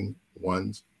of loving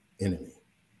one's enemy.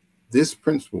 This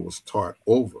principle was taught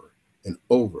over and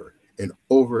over and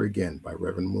over again by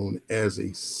Reverend Moon as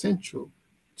essential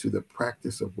to the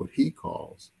practice of what he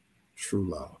calls true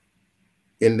love.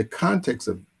 In the context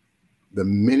of the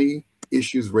many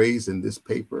issues raised in this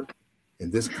paper,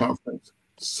 in this conference,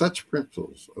 such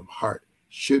principles of heart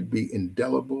should be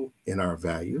indelible in our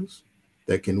values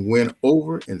that can win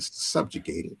over and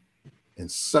subjugate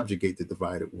the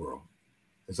divided world.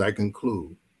 As I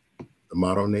conclude, the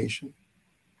model nation,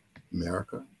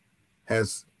 America,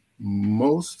 has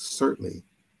most certainly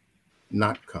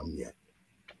not come yet.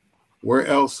 Where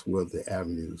else will the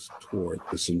avenues toward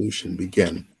the solution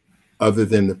begin other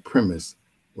than the premise,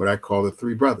 what I call the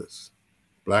three brothers,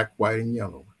 black, white, and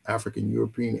yellow, African,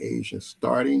 European, Asian,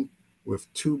 starting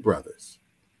with two brothers,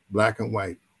 black and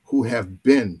white, who have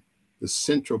been the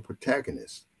central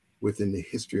protagonists within the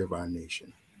history of our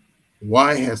nation?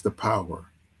 What has the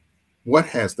power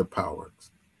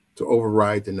to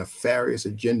override the nefarious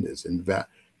agendas and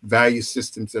value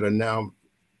systems that are now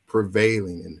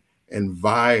prevailing and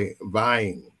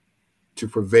vying to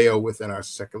prevail within our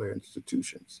secular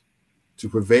institutions? To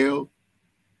prevail,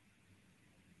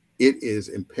 it is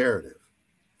imperative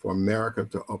for America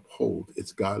to uphold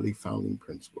its godly founding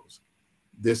principles.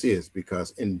 This is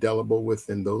because indelible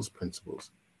within those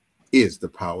principles is the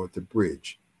power to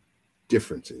bridge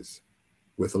differences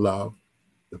with love,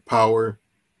 the power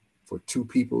for two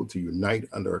people to unite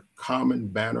under a common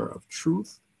banner of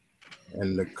truth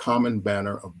and the common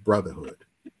banner of brotherhood,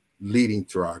 leading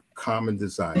to our common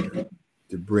desire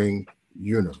to bring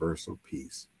universal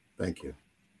peace. Thank you.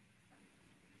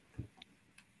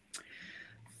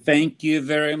 Thank you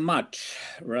very much,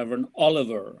 Reverend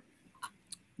Oliver.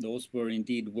 Those were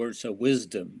indeed words of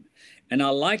wisdom. And I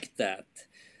like that.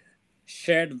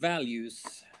 Shared values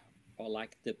are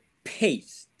like the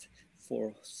paste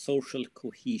for social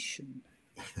cohesion.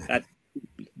 That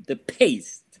the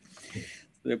paste.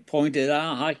 The point is,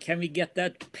 how can we get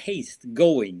that paste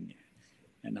going?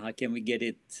 And how can we get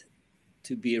it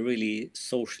to be really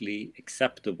socially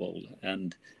acceptable?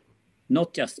 And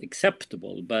not just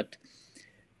acceptable, but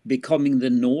becoming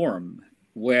the norm,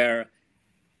 where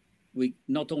we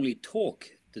not only talk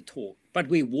the talk, but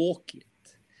we walk it.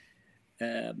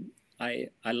 I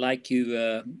like you,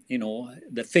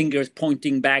 the fingers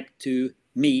pointing back to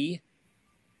me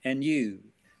and you.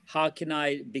 How can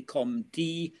I become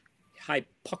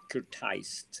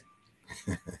de-hypocratized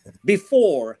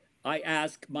before I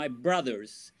ask my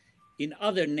brothers in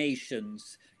other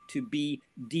nations to be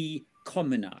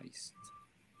decommunized?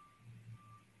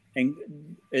 And,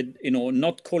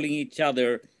 not calling each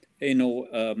other,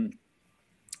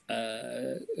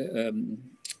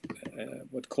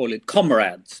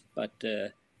 comrades, but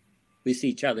we see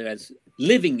each other as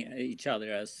living each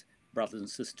other as brothers and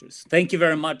sisters. Thank you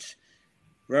very much,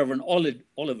 Reverend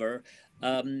Oliver.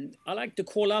 I'd like to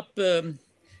call up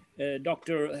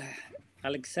Dr.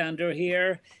 Alexander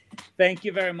here. Thank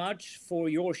you very much for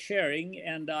your sharing.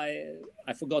 And I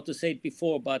forgot to say it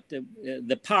before, but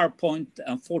the PowerPoint,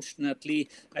 unfortunately,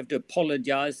 I have to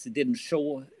apologize. It didn't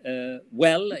show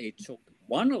well. It showed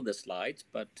one of the slides,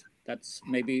 but that's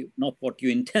maybe not what you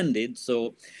intended.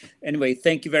 So anyway,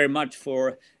 thank you very much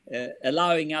for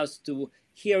allowing us to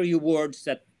hear your words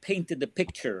that painted the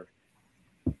picture.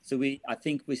 So I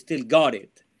think we still got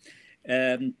it.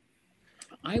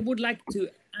 I would like to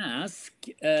ask,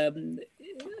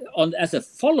 as a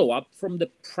follow-up from the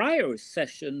prior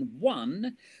session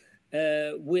 1,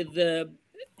 with the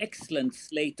excellent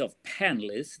slate of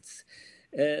panelists,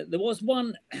 there was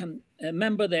one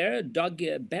member there, Doug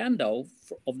Bandow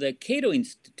of the Cato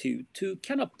Institute, to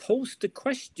kind of pose the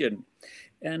question.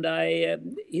 And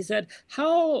he said,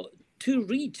 how to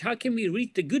reach? How can we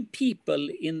reach the good people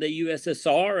in the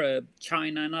USSR,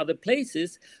 China, and other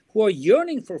places who are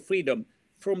yearning for freedom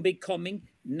from becoming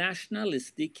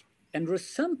nationalistic and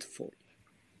resentful?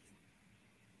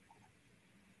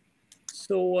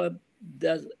 So,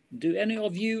 do any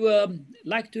of you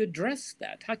like to address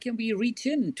that? How can we reach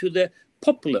into the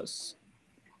populace?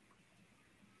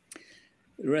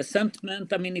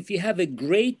 Resentment. I mean, if you have a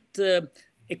great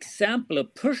example, a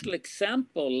personal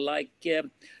example, like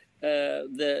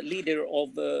the leader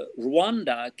of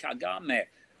Rwanda, Kagame,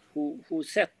 who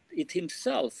set it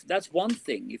himself, that's one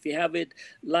thing. If you have it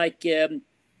like the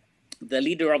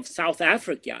leader of South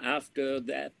Africa after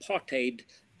the apartheid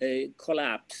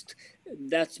collapsed,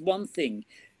 that's one thing.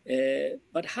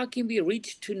 But how can we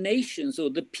reach to nations or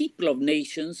the people of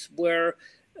nations where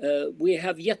we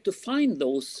have yet to find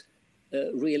those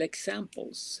real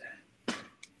examples?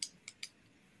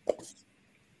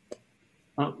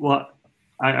 Well,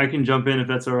 I can jump in if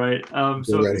that's all right.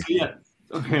 So yeah,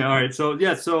 okay, all right. So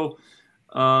yeah, so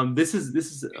this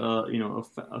is a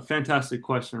fantastic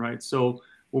question, right? So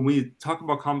when we talk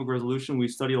about conflict resolution, we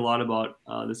study a lot about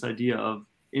this idea of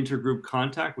intergroup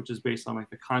contact, which is based on like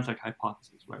the contact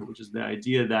hypothesis, right? Which is the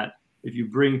idea that if you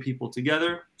bring people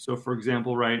together, so for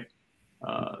example, right,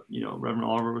 Reverend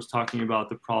Oliver was talking about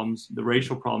the problems, the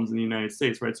racial problems in the United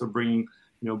States, right? So bringing,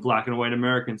 Black and white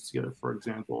Americans together, for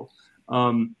example.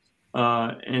 And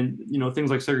things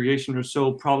like segregation are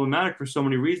so problematic for so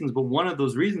many reasons, but one of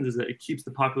those reasons is that it keeps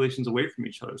the populations away from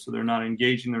each other. So they're not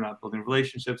engaging, they're not building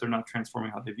relationships, they're not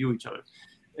transforming how they view each other.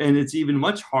 And it's even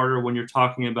much harder when you're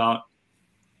talking about,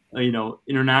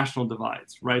 international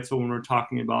divides, right? So when we're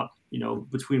talking about,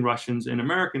 between Russians and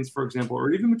Americans, for example,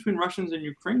 or even between Russians and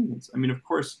Ukrainians. I mean, of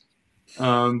course,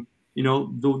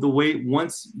 the way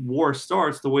once war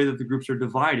starts, the way that the groups are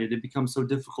divided, it becomes so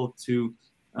difficult to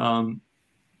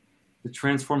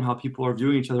transform how people are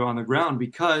viewing each other on the ground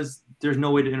because there's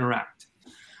no way to interact.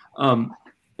 And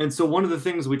so one of the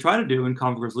things we try to do in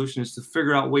conflict resolution is to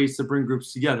figure out ways to bring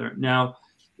groups together. Now,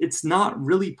 it's not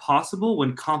really possible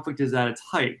when conflict is at its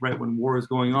height, right? When war is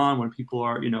going on, when people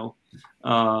are, when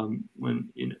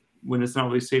it's not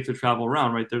really safe to travel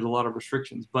around, right? There's a lot of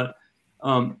restrictions. But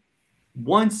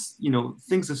once,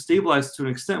 things have stabilized to an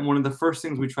extent, one of the first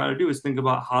things we try to do is think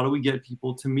about how do we get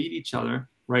people to meet each other,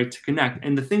 right? To connect.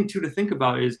 And the thing too to think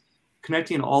about is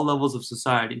connecting at all levels of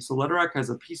society. So Lederach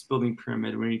has a peace building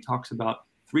pyramid where he talks about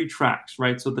 3 tracks,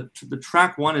 right? So the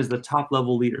track 1 is the top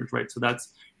level leaders, right? So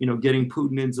that's, getting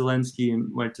Putin and Zelensky and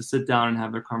right to sit down and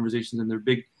have their conversations and their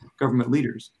big government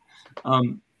leaders.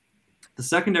 The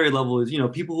secondary level is,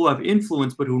 people who have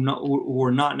influence, but who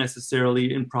are not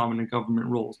necessarily in prominent government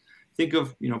roles. Think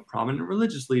of, prominent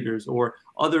religious leaders or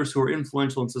others who are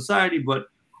influential in society, but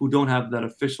who don't have that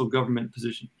official government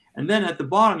position. And then at the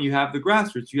bottom, you have the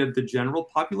grassroots, you have the general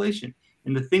population.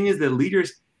 And the thing is that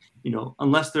leaders,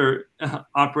 unless they're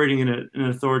operating in an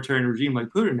authoritarian regime like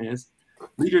Putin is,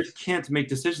 leaders can't make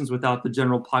decisions without the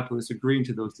general populace agreeing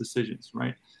to those decisions,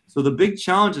 right? So the big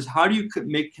challenge is how do you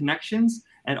make connections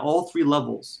at all 3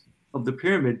 levels of the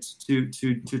pyramid to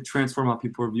transform how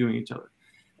people are viewing each other.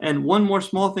 And one more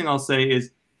small thing I'll say is,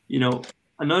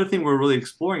 another thing we're really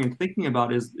exploring and thinking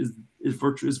about is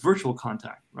virtual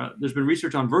contact, right? There's been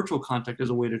research on virtual contact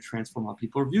as a way to transform how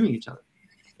people are viewing each other.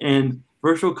 And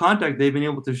virtual contact, they've been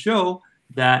able to show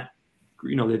that,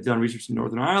 they've done research in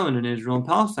Northern Ireland and Israel and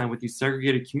Palestine with these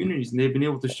segregated communities, and they've been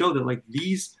able to show that like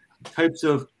these types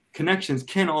of connections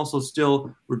can also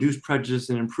still reduce prejudice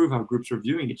and improve how groups are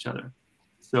viewing each other.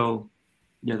 So,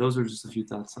 yeah, those are just a few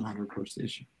thoughts on how to approach the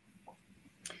issue.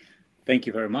 Thank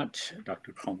you very much,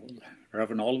 Dr. Cromwell.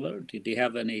 Reverend Oliver, did you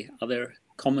have any other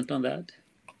comment on that?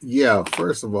 Yeah,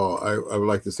 first of all, I would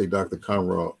like to say, Dr.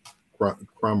 Cromwell,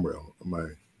 my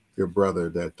dear brother,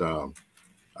 that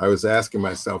I was asking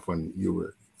myself when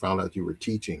you found out you were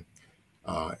teaching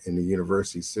in the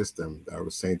university system, I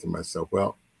was saying to myself,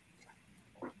 well,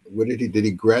 what did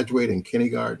he graduate in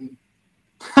kindergarten?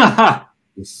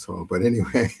 So, but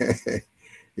anyway,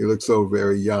 he looks so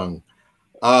very young.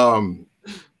 I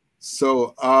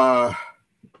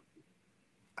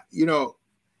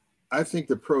think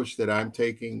the approach that I'm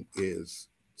taking is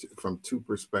from 2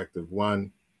 perspectives.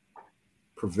 One,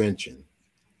 prevention.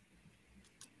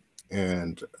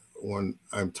 And when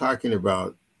I'm talking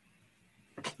about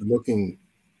looking,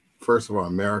 first of all,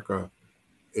 America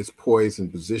is poised in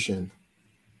position,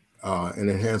 and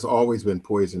it has always been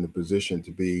poised in the position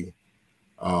to be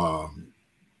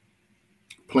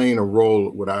playing a role,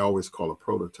 what I always call a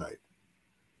prototype,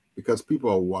 because people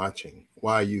are watching.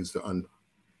 Why I use the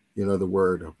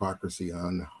word hypocrisy,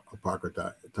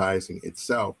 unhypocritizing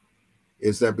itself,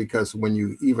 is that because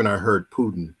when I heard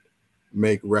Putin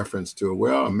make reference to,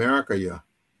 well, America, you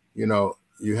know,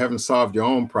 you haven't solved your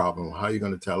own problem. How are you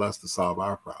going to tell us to solve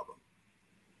our problem?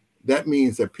 That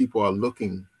means that people are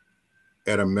looking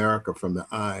at America from the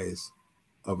eyes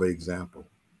of an example.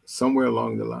 Somewhere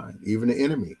along the line, even the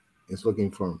enemy is looking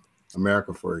for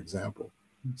America for example.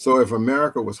 So if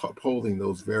America was upholding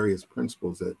those various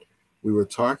principles that we were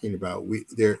talking about,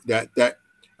 that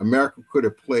America could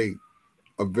have played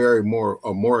a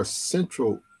more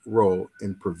central role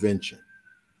in prevention,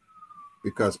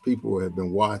 because people have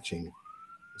been watching.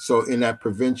 So in that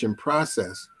prevention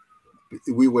process,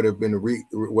 we would have been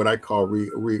what I call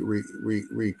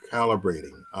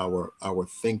recalibrating our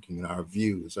thinking and our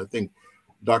views. I think,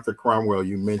 Dr. Cromwell,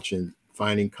 you mentioned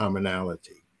finding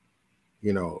commonality.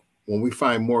 You know, when we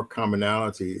find more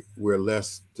commonality, we're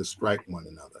less to strike one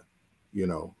another, you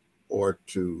know, or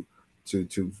to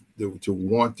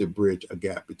want to bridge a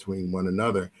gap between one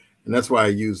another. And that's why I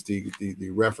use the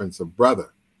reference of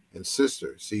brother and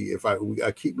sister. See, if I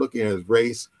keep looking at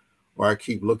race, or I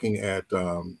keep looking at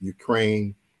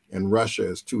Ukraine and Russia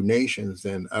as two nations,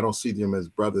 then I don't see them as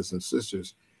brothers and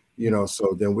sisters, you know,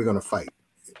 so then we're going to fight.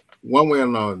 One way or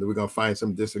another, we're going to find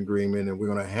some disagreement, and we're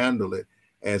going to handle it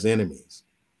as enemies.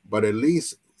 But at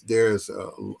least there's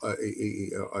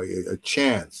a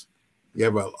chance, you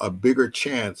have a bigger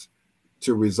chance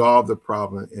to resolve the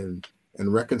problem and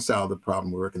reconcile the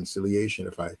problem with reconciliation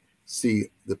if I see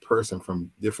the person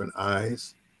from different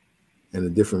eyes and a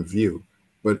different view.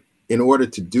 But in order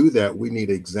to do that, we need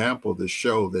an example to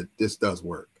show that this does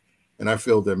work. And I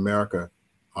feel that America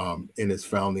in its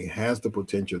founding has the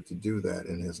potential to do that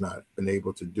and has not been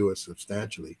able to do it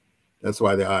substantially. That's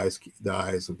why the eyes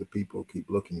of the people keep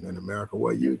looking at America.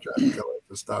 Well, you trying to tell us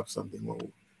to stop something. Well,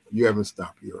 you haven't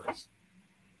stopped yours.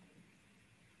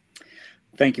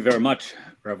 Thank you very much,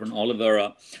 Reverend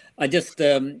Oliver. I just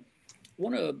want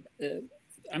to,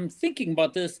 I'm thinking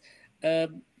about this.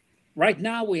 Right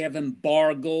now we have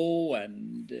embargo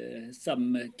and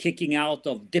some kicking out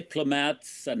of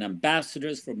diplomats and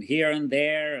ambassadors from here and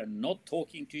there and not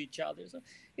talking to each other. So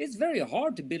it's very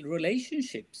hard to build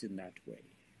relationships in that way.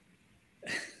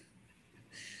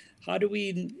 How do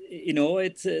we, you know,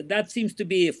 it's that seems to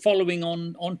be following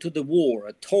onto the war,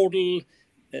 a total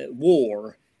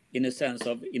war in a sense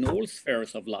of in all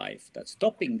spheres of life that's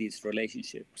stopping these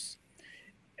relationships.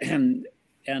 And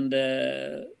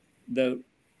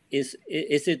is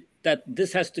it that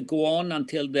this has to go on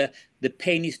until the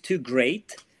pain is too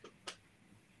great,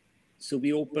 so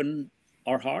we open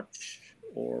our hearts,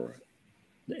 or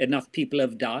enough people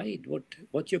have died?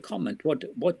 What's your comment? What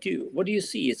do you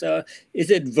see? Is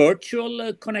it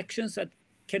virtual connections that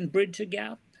can bridge a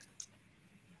gap?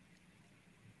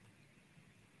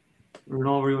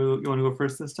 Renal, you want to go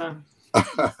first this time?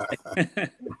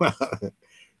 Well,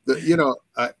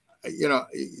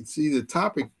 see, the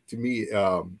topic to me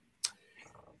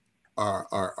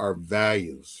are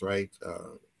values, right?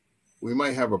 We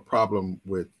might have a problem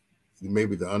with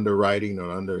maybe the underwriting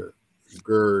or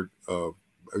undergird of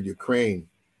Ukraine,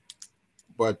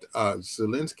 but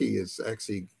Zelensky is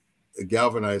actually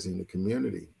galvanizing the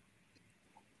community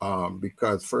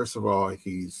because, first of all,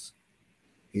 he's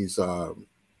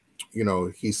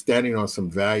standing on some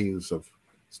values of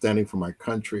standing for my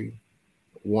country,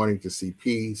 wanting to see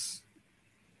peace,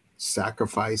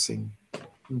 sacrificing,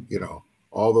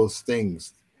 all those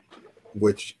things,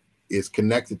 which is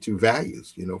connected to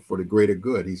values, for the greater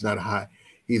good. He's not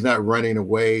running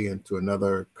away into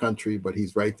another country, but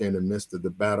he's right there in the midst of the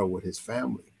battle with his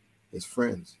family, his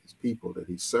friends, his people that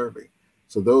he's serving.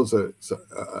 So those are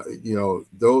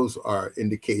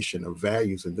indication of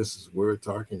values, and this is what we're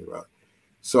talking about.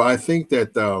 So I think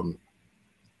that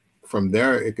from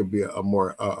there, it could be a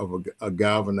more of a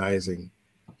galvanizing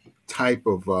type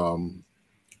of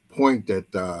point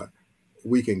that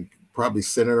we can probably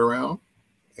center around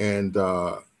and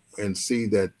see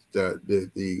that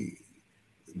the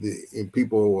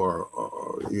people are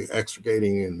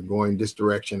extricating and going this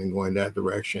direction and going that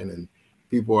direction, and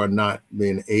people are not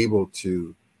being able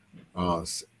to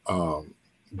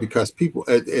because people,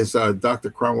 as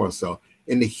Dr. Cromwell said,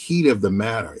 in the heat of the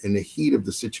matter, in the heat of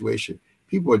the situation,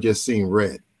 people are just seeing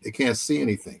red. They can't see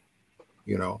anything,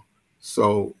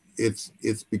 So it's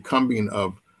becoming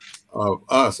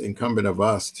incumbent of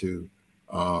us to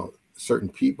certain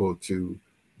people to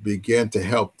begin to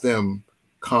help them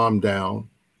calm down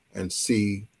and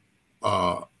see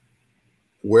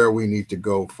where we need to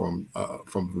go from a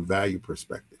value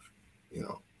perspective,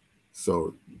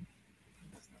 So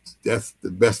that's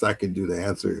the best I can do to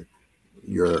answer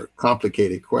your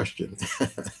complicated question.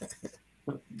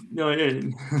 No,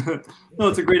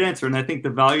 it's a great answer, and I think the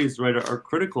values, right, are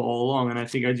critical all along. And I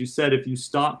think, as you said, if you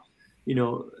stop you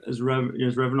know, as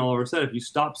Reverend Oliver said, if you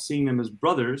stop seeing them as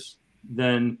brothers,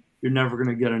 then you're never going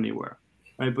to get anywhere,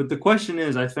 right? But the question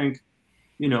is, I think,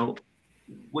 you know,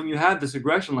 when you have this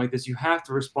aggression like this, you have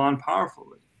to respond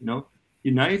powerfully. You know, the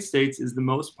United States is the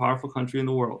most powerful country in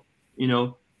the world. You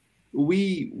know,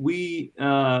 if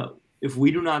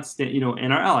we do not stand, you know,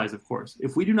 and our allies, of course,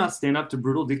 if we do not stand up to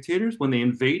brutal dictators when they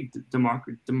invade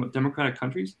democratic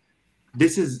countries,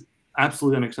 this is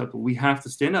absolutely unacceptable. We have to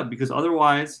stand up, because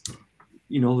otherwise,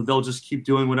 you know, they'll just keep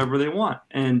doing whatever they want.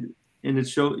 And it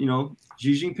shows, you know,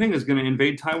 Xi Jinping is going to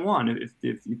invade Taiwan if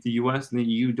the U.S. and the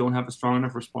EU don't have a strong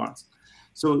enough response.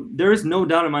 So there is no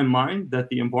doubt in my mind that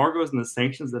the embargoes and the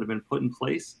sanctions that have been put in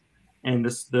place and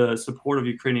the support of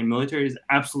Ukrainian military is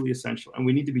absolutely essential. And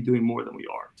we need to be doing more than we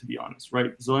are, to be honest,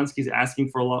 right? Zelensky's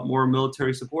asking for a lot more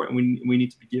military support, and we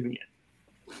need to be giving it.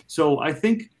 So I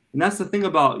think, and that's the thing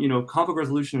about, you know, conflict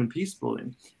resolution and peace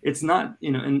building. It's not,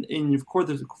 you know, and of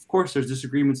course there's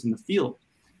disagreements in the field.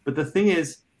 But the thing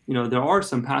is, you know, there are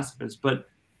some pacifists, but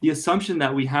the assumption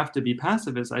that we have to be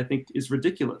pacifists, I think, is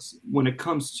ridiculous when it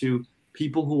comes to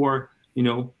people who are, you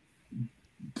know,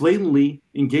 blatantly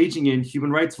engaging in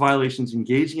human rights violations,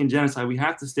 engaging in genocide. We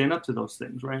have to stand up to those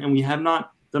things, right? And we have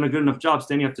not done a good enough job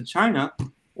standing up to China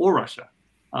or Russia.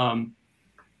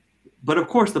 But of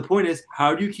course, the point is,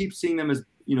 how do you keep seeing them as,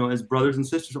 you know, as brothers and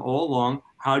sisters all along?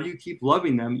 How do you keep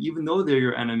loving them, even though they're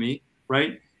your enemy,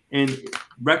 right? And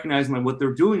recognizing that what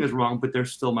they're doing is wrong, but they're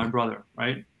still my brother,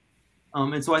 right?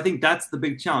 And so I think that's the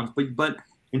big challenge. But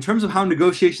in terms of how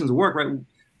negotiations work, right?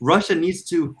 Russia needs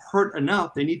to hurt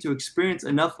enough. They need to experience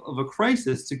enough of a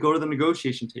crisis to go to the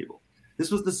negotiation table. This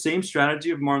was the same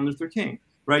strategy of Martin Luther King,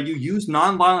 right? You use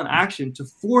nonviolent action to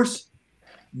force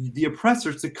the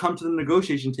oppressors to come to the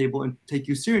negotiation table and take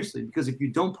you seriously. Because if you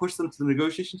don't push them to the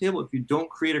negotiation table, if you don't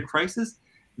create a crisis,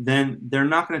 then they're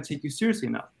not going to take you seriously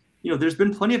enough. You know, there's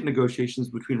been plenty of negotiations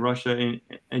between Russia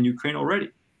and Ukraine already.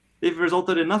 They've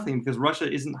resulted in nothing because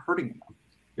Russia isn't hurting enough.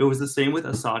 It was the same with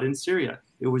Assad in Syria.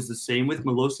 It was the same with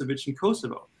Milosevic in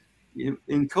Kosovo. In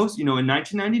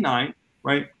 1999,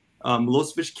 right,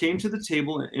 Milosevic came to the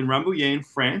table in Rambouillet in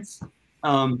France,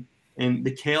 and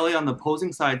the KLA on the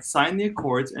opposing side signed the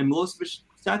accords, and Milosevic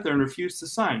sat there and refused to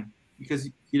sign because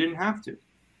he didn't have to.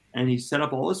 And he set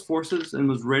up all his forces and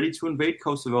was ready to invade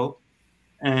Kosovo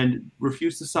and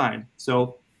refused to sign.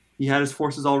 So he had his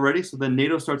forces all ready. So then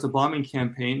NATO starts a bombing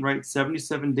campaign, right?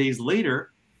 77 days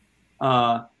later,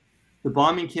 the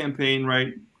bombing campaign,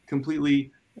 right,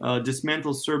 completely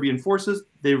dismantles Serbian forces.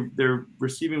 They're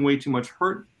receiving way too much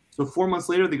hurt. So 4 months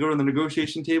later, they go to the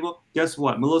negotiation table. Guess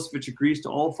what? Milosevic agrees to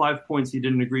all 5 points he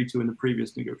didn't agree to in the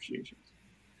previous negotiations.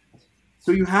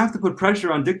 So you have to put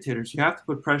pressure on dictators. You have to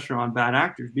put pressure on bad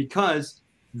actors, because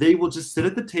they will just sit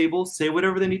at the table, say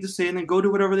whatever they need to say, and then go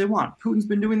do whatever they want. Putin's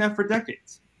been doing that for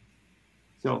decades.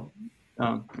 So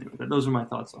anyway, those are my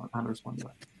thoughts on how to respond to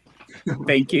that.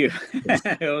 Thank you.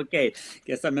 Okay,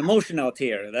 guess I'm emotional out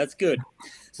here. That's good.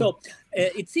 So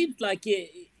it seems like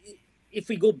if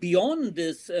we go beyond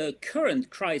this current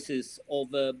crisis of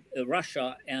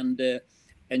Russia and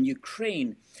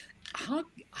Ukraine, how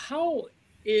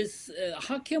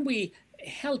can we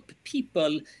help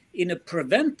people in a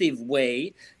preventive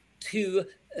way to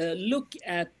look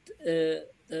at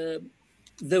the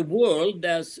world,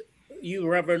 as you,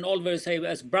 Reverend Oliver, say,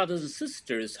 as brothers and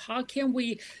sisters? How can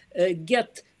we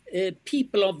get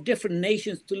people of different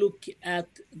nations to look at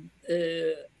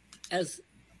us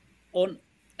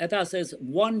as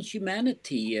one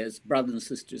humanity, as brothers and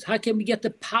sisters? How can we get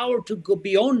the power to go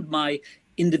beyond my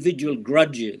individual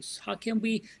grudges? How can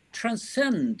we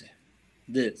transcend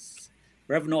this?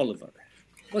 Reverend Oliver,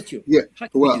 what's your... Yeah,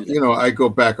 well, you know, I go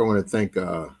back, I want to thank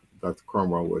Dr.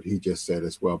 Cromwell, what he just said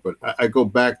as well, but I go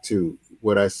back to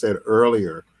what I said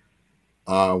earlier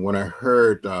when I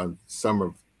heard some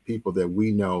of people that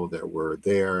we know that were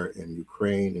there in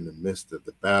Ukraine in the midst of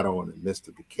the battle, in the midst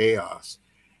of the chaos.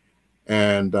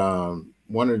 And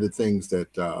one of the things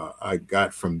that I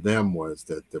got from them was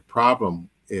that the problem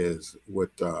is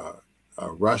with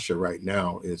Russia right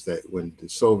now is that when the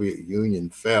Soviet Union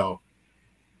fell,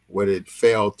 what it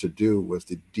failed to do was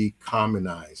to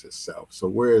decommunize itself. So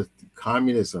whereas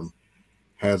communism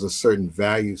has a certain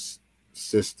value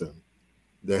system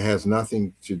that has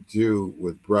nothing to do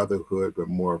with brotherhood, but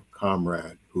more of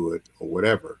comradehood or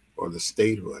whatever, or the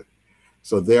statehood.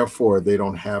 So therefore, they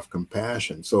don't have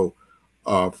compassion. So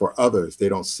for others, they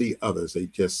don't see others. They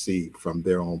just see from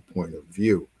their own point of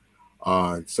view.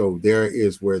 So there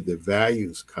is where the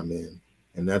values come in.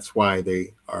 And that's why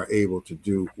they are able to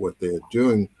do what they're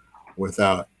doing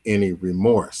without any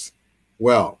remorse.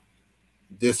 Well,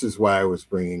 this is why I was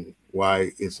bringing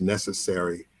why it's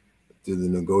necessary to the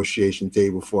negotiation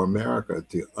table for America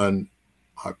to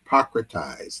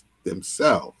unhypocritize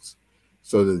themselves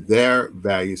so that their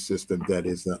value system that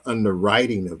is the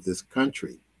underwriting of this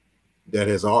country that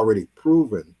has already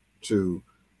proven to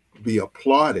be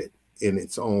applauded in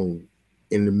its own,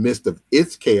 in the midst of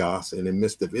its chaos, in the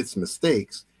midst of its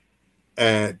mistakes,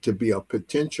 and to be a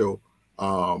potential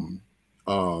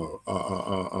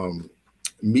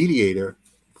mediator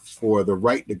for the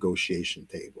right negotiation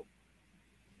table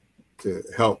to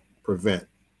help prevent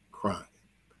crime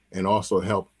and also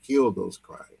help heal those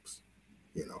crimes,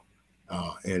 you know,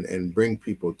 and bring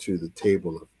people to the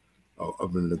table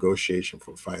of a negotiation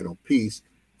for final peace.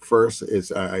 First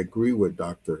is, I agree with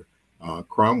Dr.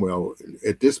 Cromwell.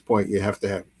 At this point, you have to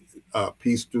have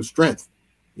peace through strength.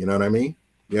 You know what I mean?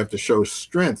 You have to show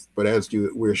strength, but as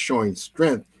we're showing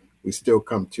strength, we still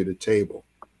come to the table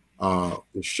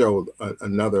to show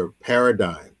another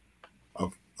paradigm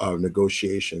of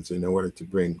negotiations in order to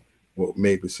bring what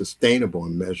may be sustainable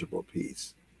and measurable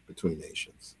peace between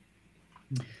nations.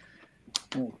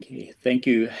 Okay, thank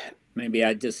you. Maybe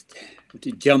I just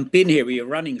to jump in here. We are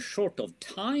running short of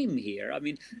time here. I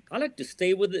mean, I like to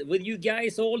stay with you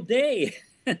guys all day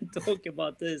and talk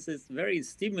about this. It's very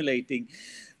stimulating.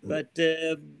 But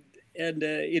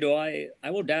you know, I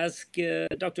would ask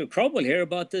Dr. Cromwell here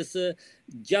about this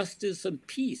justice and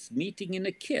peace meeting in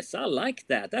a kiss. I like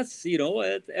that. That's, you know,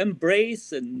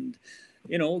 embrace and,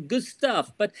 you know, good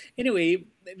stuff. But anyway,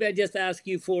 maybe I just ask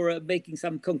you for making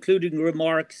some concluding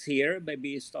remarks here.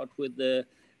 Maybe start with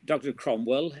Dr.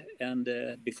 Cromwell, and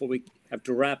before we have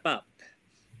to wrap up.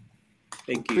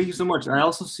 Thank you. Thank you so much. I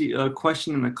also see a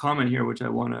question in the comment here, which I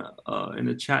want to, in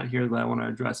the chat here, that I want to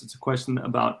address. It's a question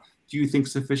about, do you think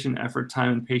sufficient effort,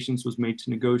 time, and patience was made to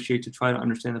negotiate to try to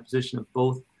understand the position of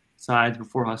both sides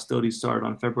before hostilities started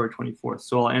on February 24th?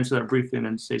 So I'll answer that briefly and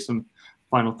then say some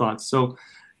final thoughts. So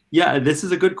yeah, this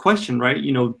is a good question, right?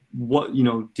 You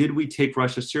know, did we take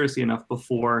Russia seriously enough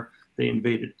before they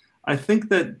invaded? I think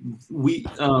that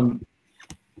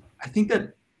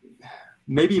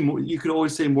maybe more, you could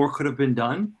always say more could have been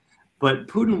done, but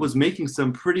Putin was making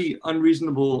some pretty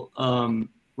unreasonable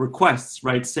requests,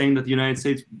 right? Saying that the United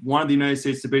States wanted the United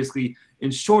States to basically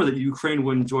ensure that Ukraine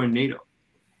wouldn't join NATO.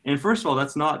 And first of all,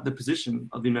 that's not the position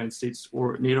of the United States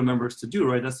or NATO members to do,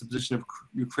 right? That's the position of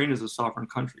Ukraine as a sovereign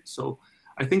country. So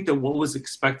I think that what was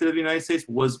expected of the United States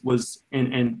was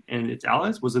and its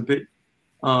allies was a bit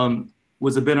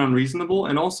unreasonable.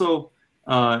 And also,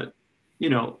 you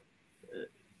know,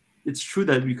 it's true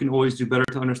that you can always do better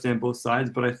to understand both sides,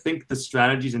 but I think the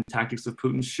strategies and tactics of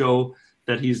Putin show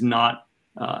that he's not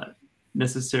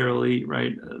necessarily,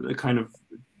 right, the kind of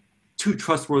too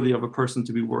trustworthy of a person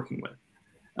to be working with.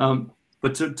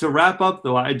 But to wrap up,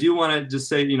 though, I do want to just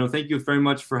say, you know, thank you very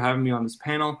much for having me on this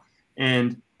panel.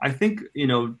 And I think, you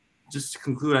know, just to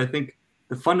conclude, I think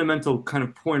the fundamental kind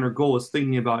of point or goal is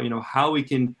thinking about, you know, how we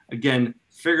can, again,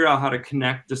 figure out how to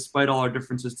connect despite all our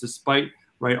differences, despite,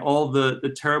 right, all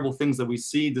the terrible things that we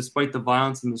see, despite the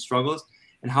violence and the struggles,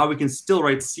 and how we can still,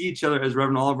 right, see each other, as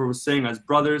Reverend Oliver was saying, as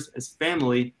brothers, as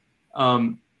family,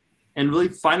 and really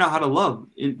find out how to love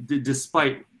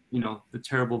despite, you know, the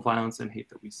terrible violence and hate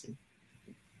that we see.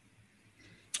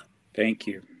 Thank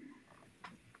you.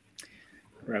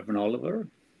 Reverend Oliver?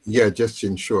 Yeah, just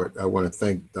in short, I want to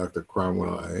thank Dr.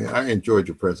 Cromwell. I enjoyed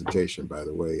your presentation, by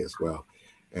the way, as well.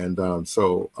 And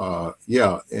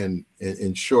yeah,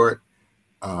 in short,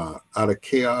 out of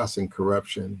chaos and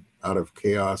corruption, out of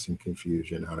chaos and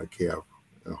confusion, out of chaos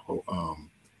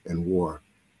and war,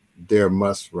 there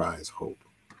must rise hope.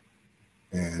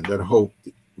 And that hope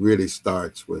really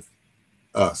starts with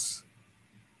us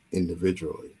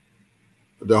individually.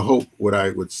 The hope, what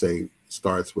I would say,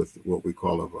 starts with what we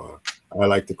call I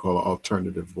like to call an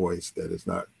alternative voice that is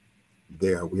not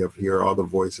there. We have here all the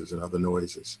voices and other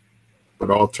noises, but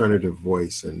alternative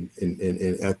voice. And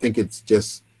I think it's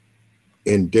just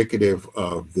indicative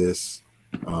of this,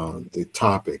 the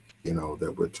topic, you know,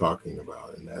 that we're talking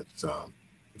about, and that's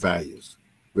values.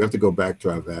 We have to go back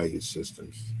to our value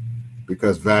systems,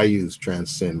 because values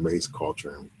transcend race,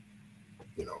 culture, and,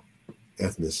 you know,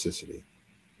 ethnicity,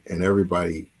 and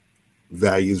everybody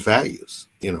values values,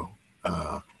 you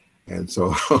know. And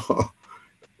so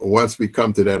once we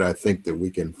come to that, I think that we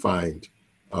can find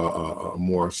a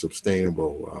more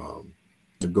sustainable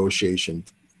negotiation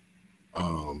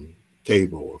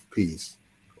table of peace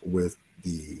with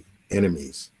the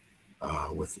enemies,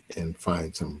 and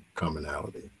find some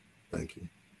commonality. Thank you.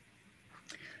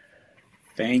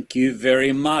 Thank you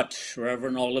very much,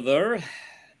 Reverend Oliver.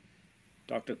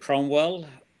 Dr. Cromwell,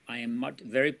 I am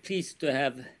very pleased to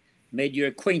have made your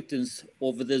acquaintance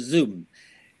over the Zoom.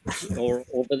 or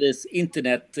over this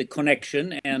internet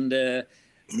connection, and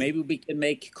maybe we can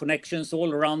make connections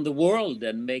all around the world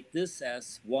and make this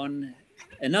as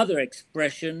another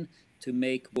expression to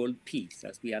make world peace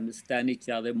as we understand each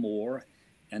other more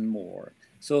and more.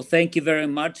 So thank you very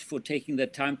much for taking the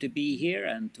time to be here,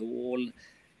 and to all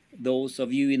those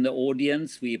of you in the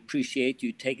audience, we appreciate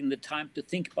you taking the time to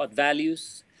think about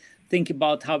values, think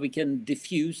about how we can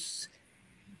diffuse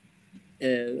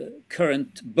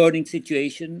current burning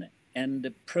situation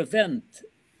and prevent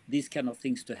these kind of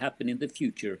things to happen in the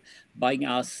future by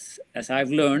us, as I've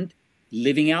learned,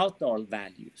 living out our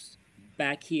values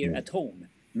back here at home.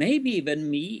 Maybe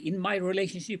even me in my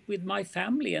relationship with my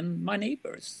family and my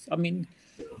neighbors. I mean,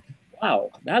 wow,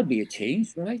 that'll be a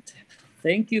change, right?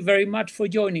 Thank you very much for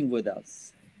joining with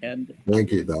us. And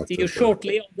thank you, Dr. see you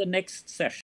shortly on the next session.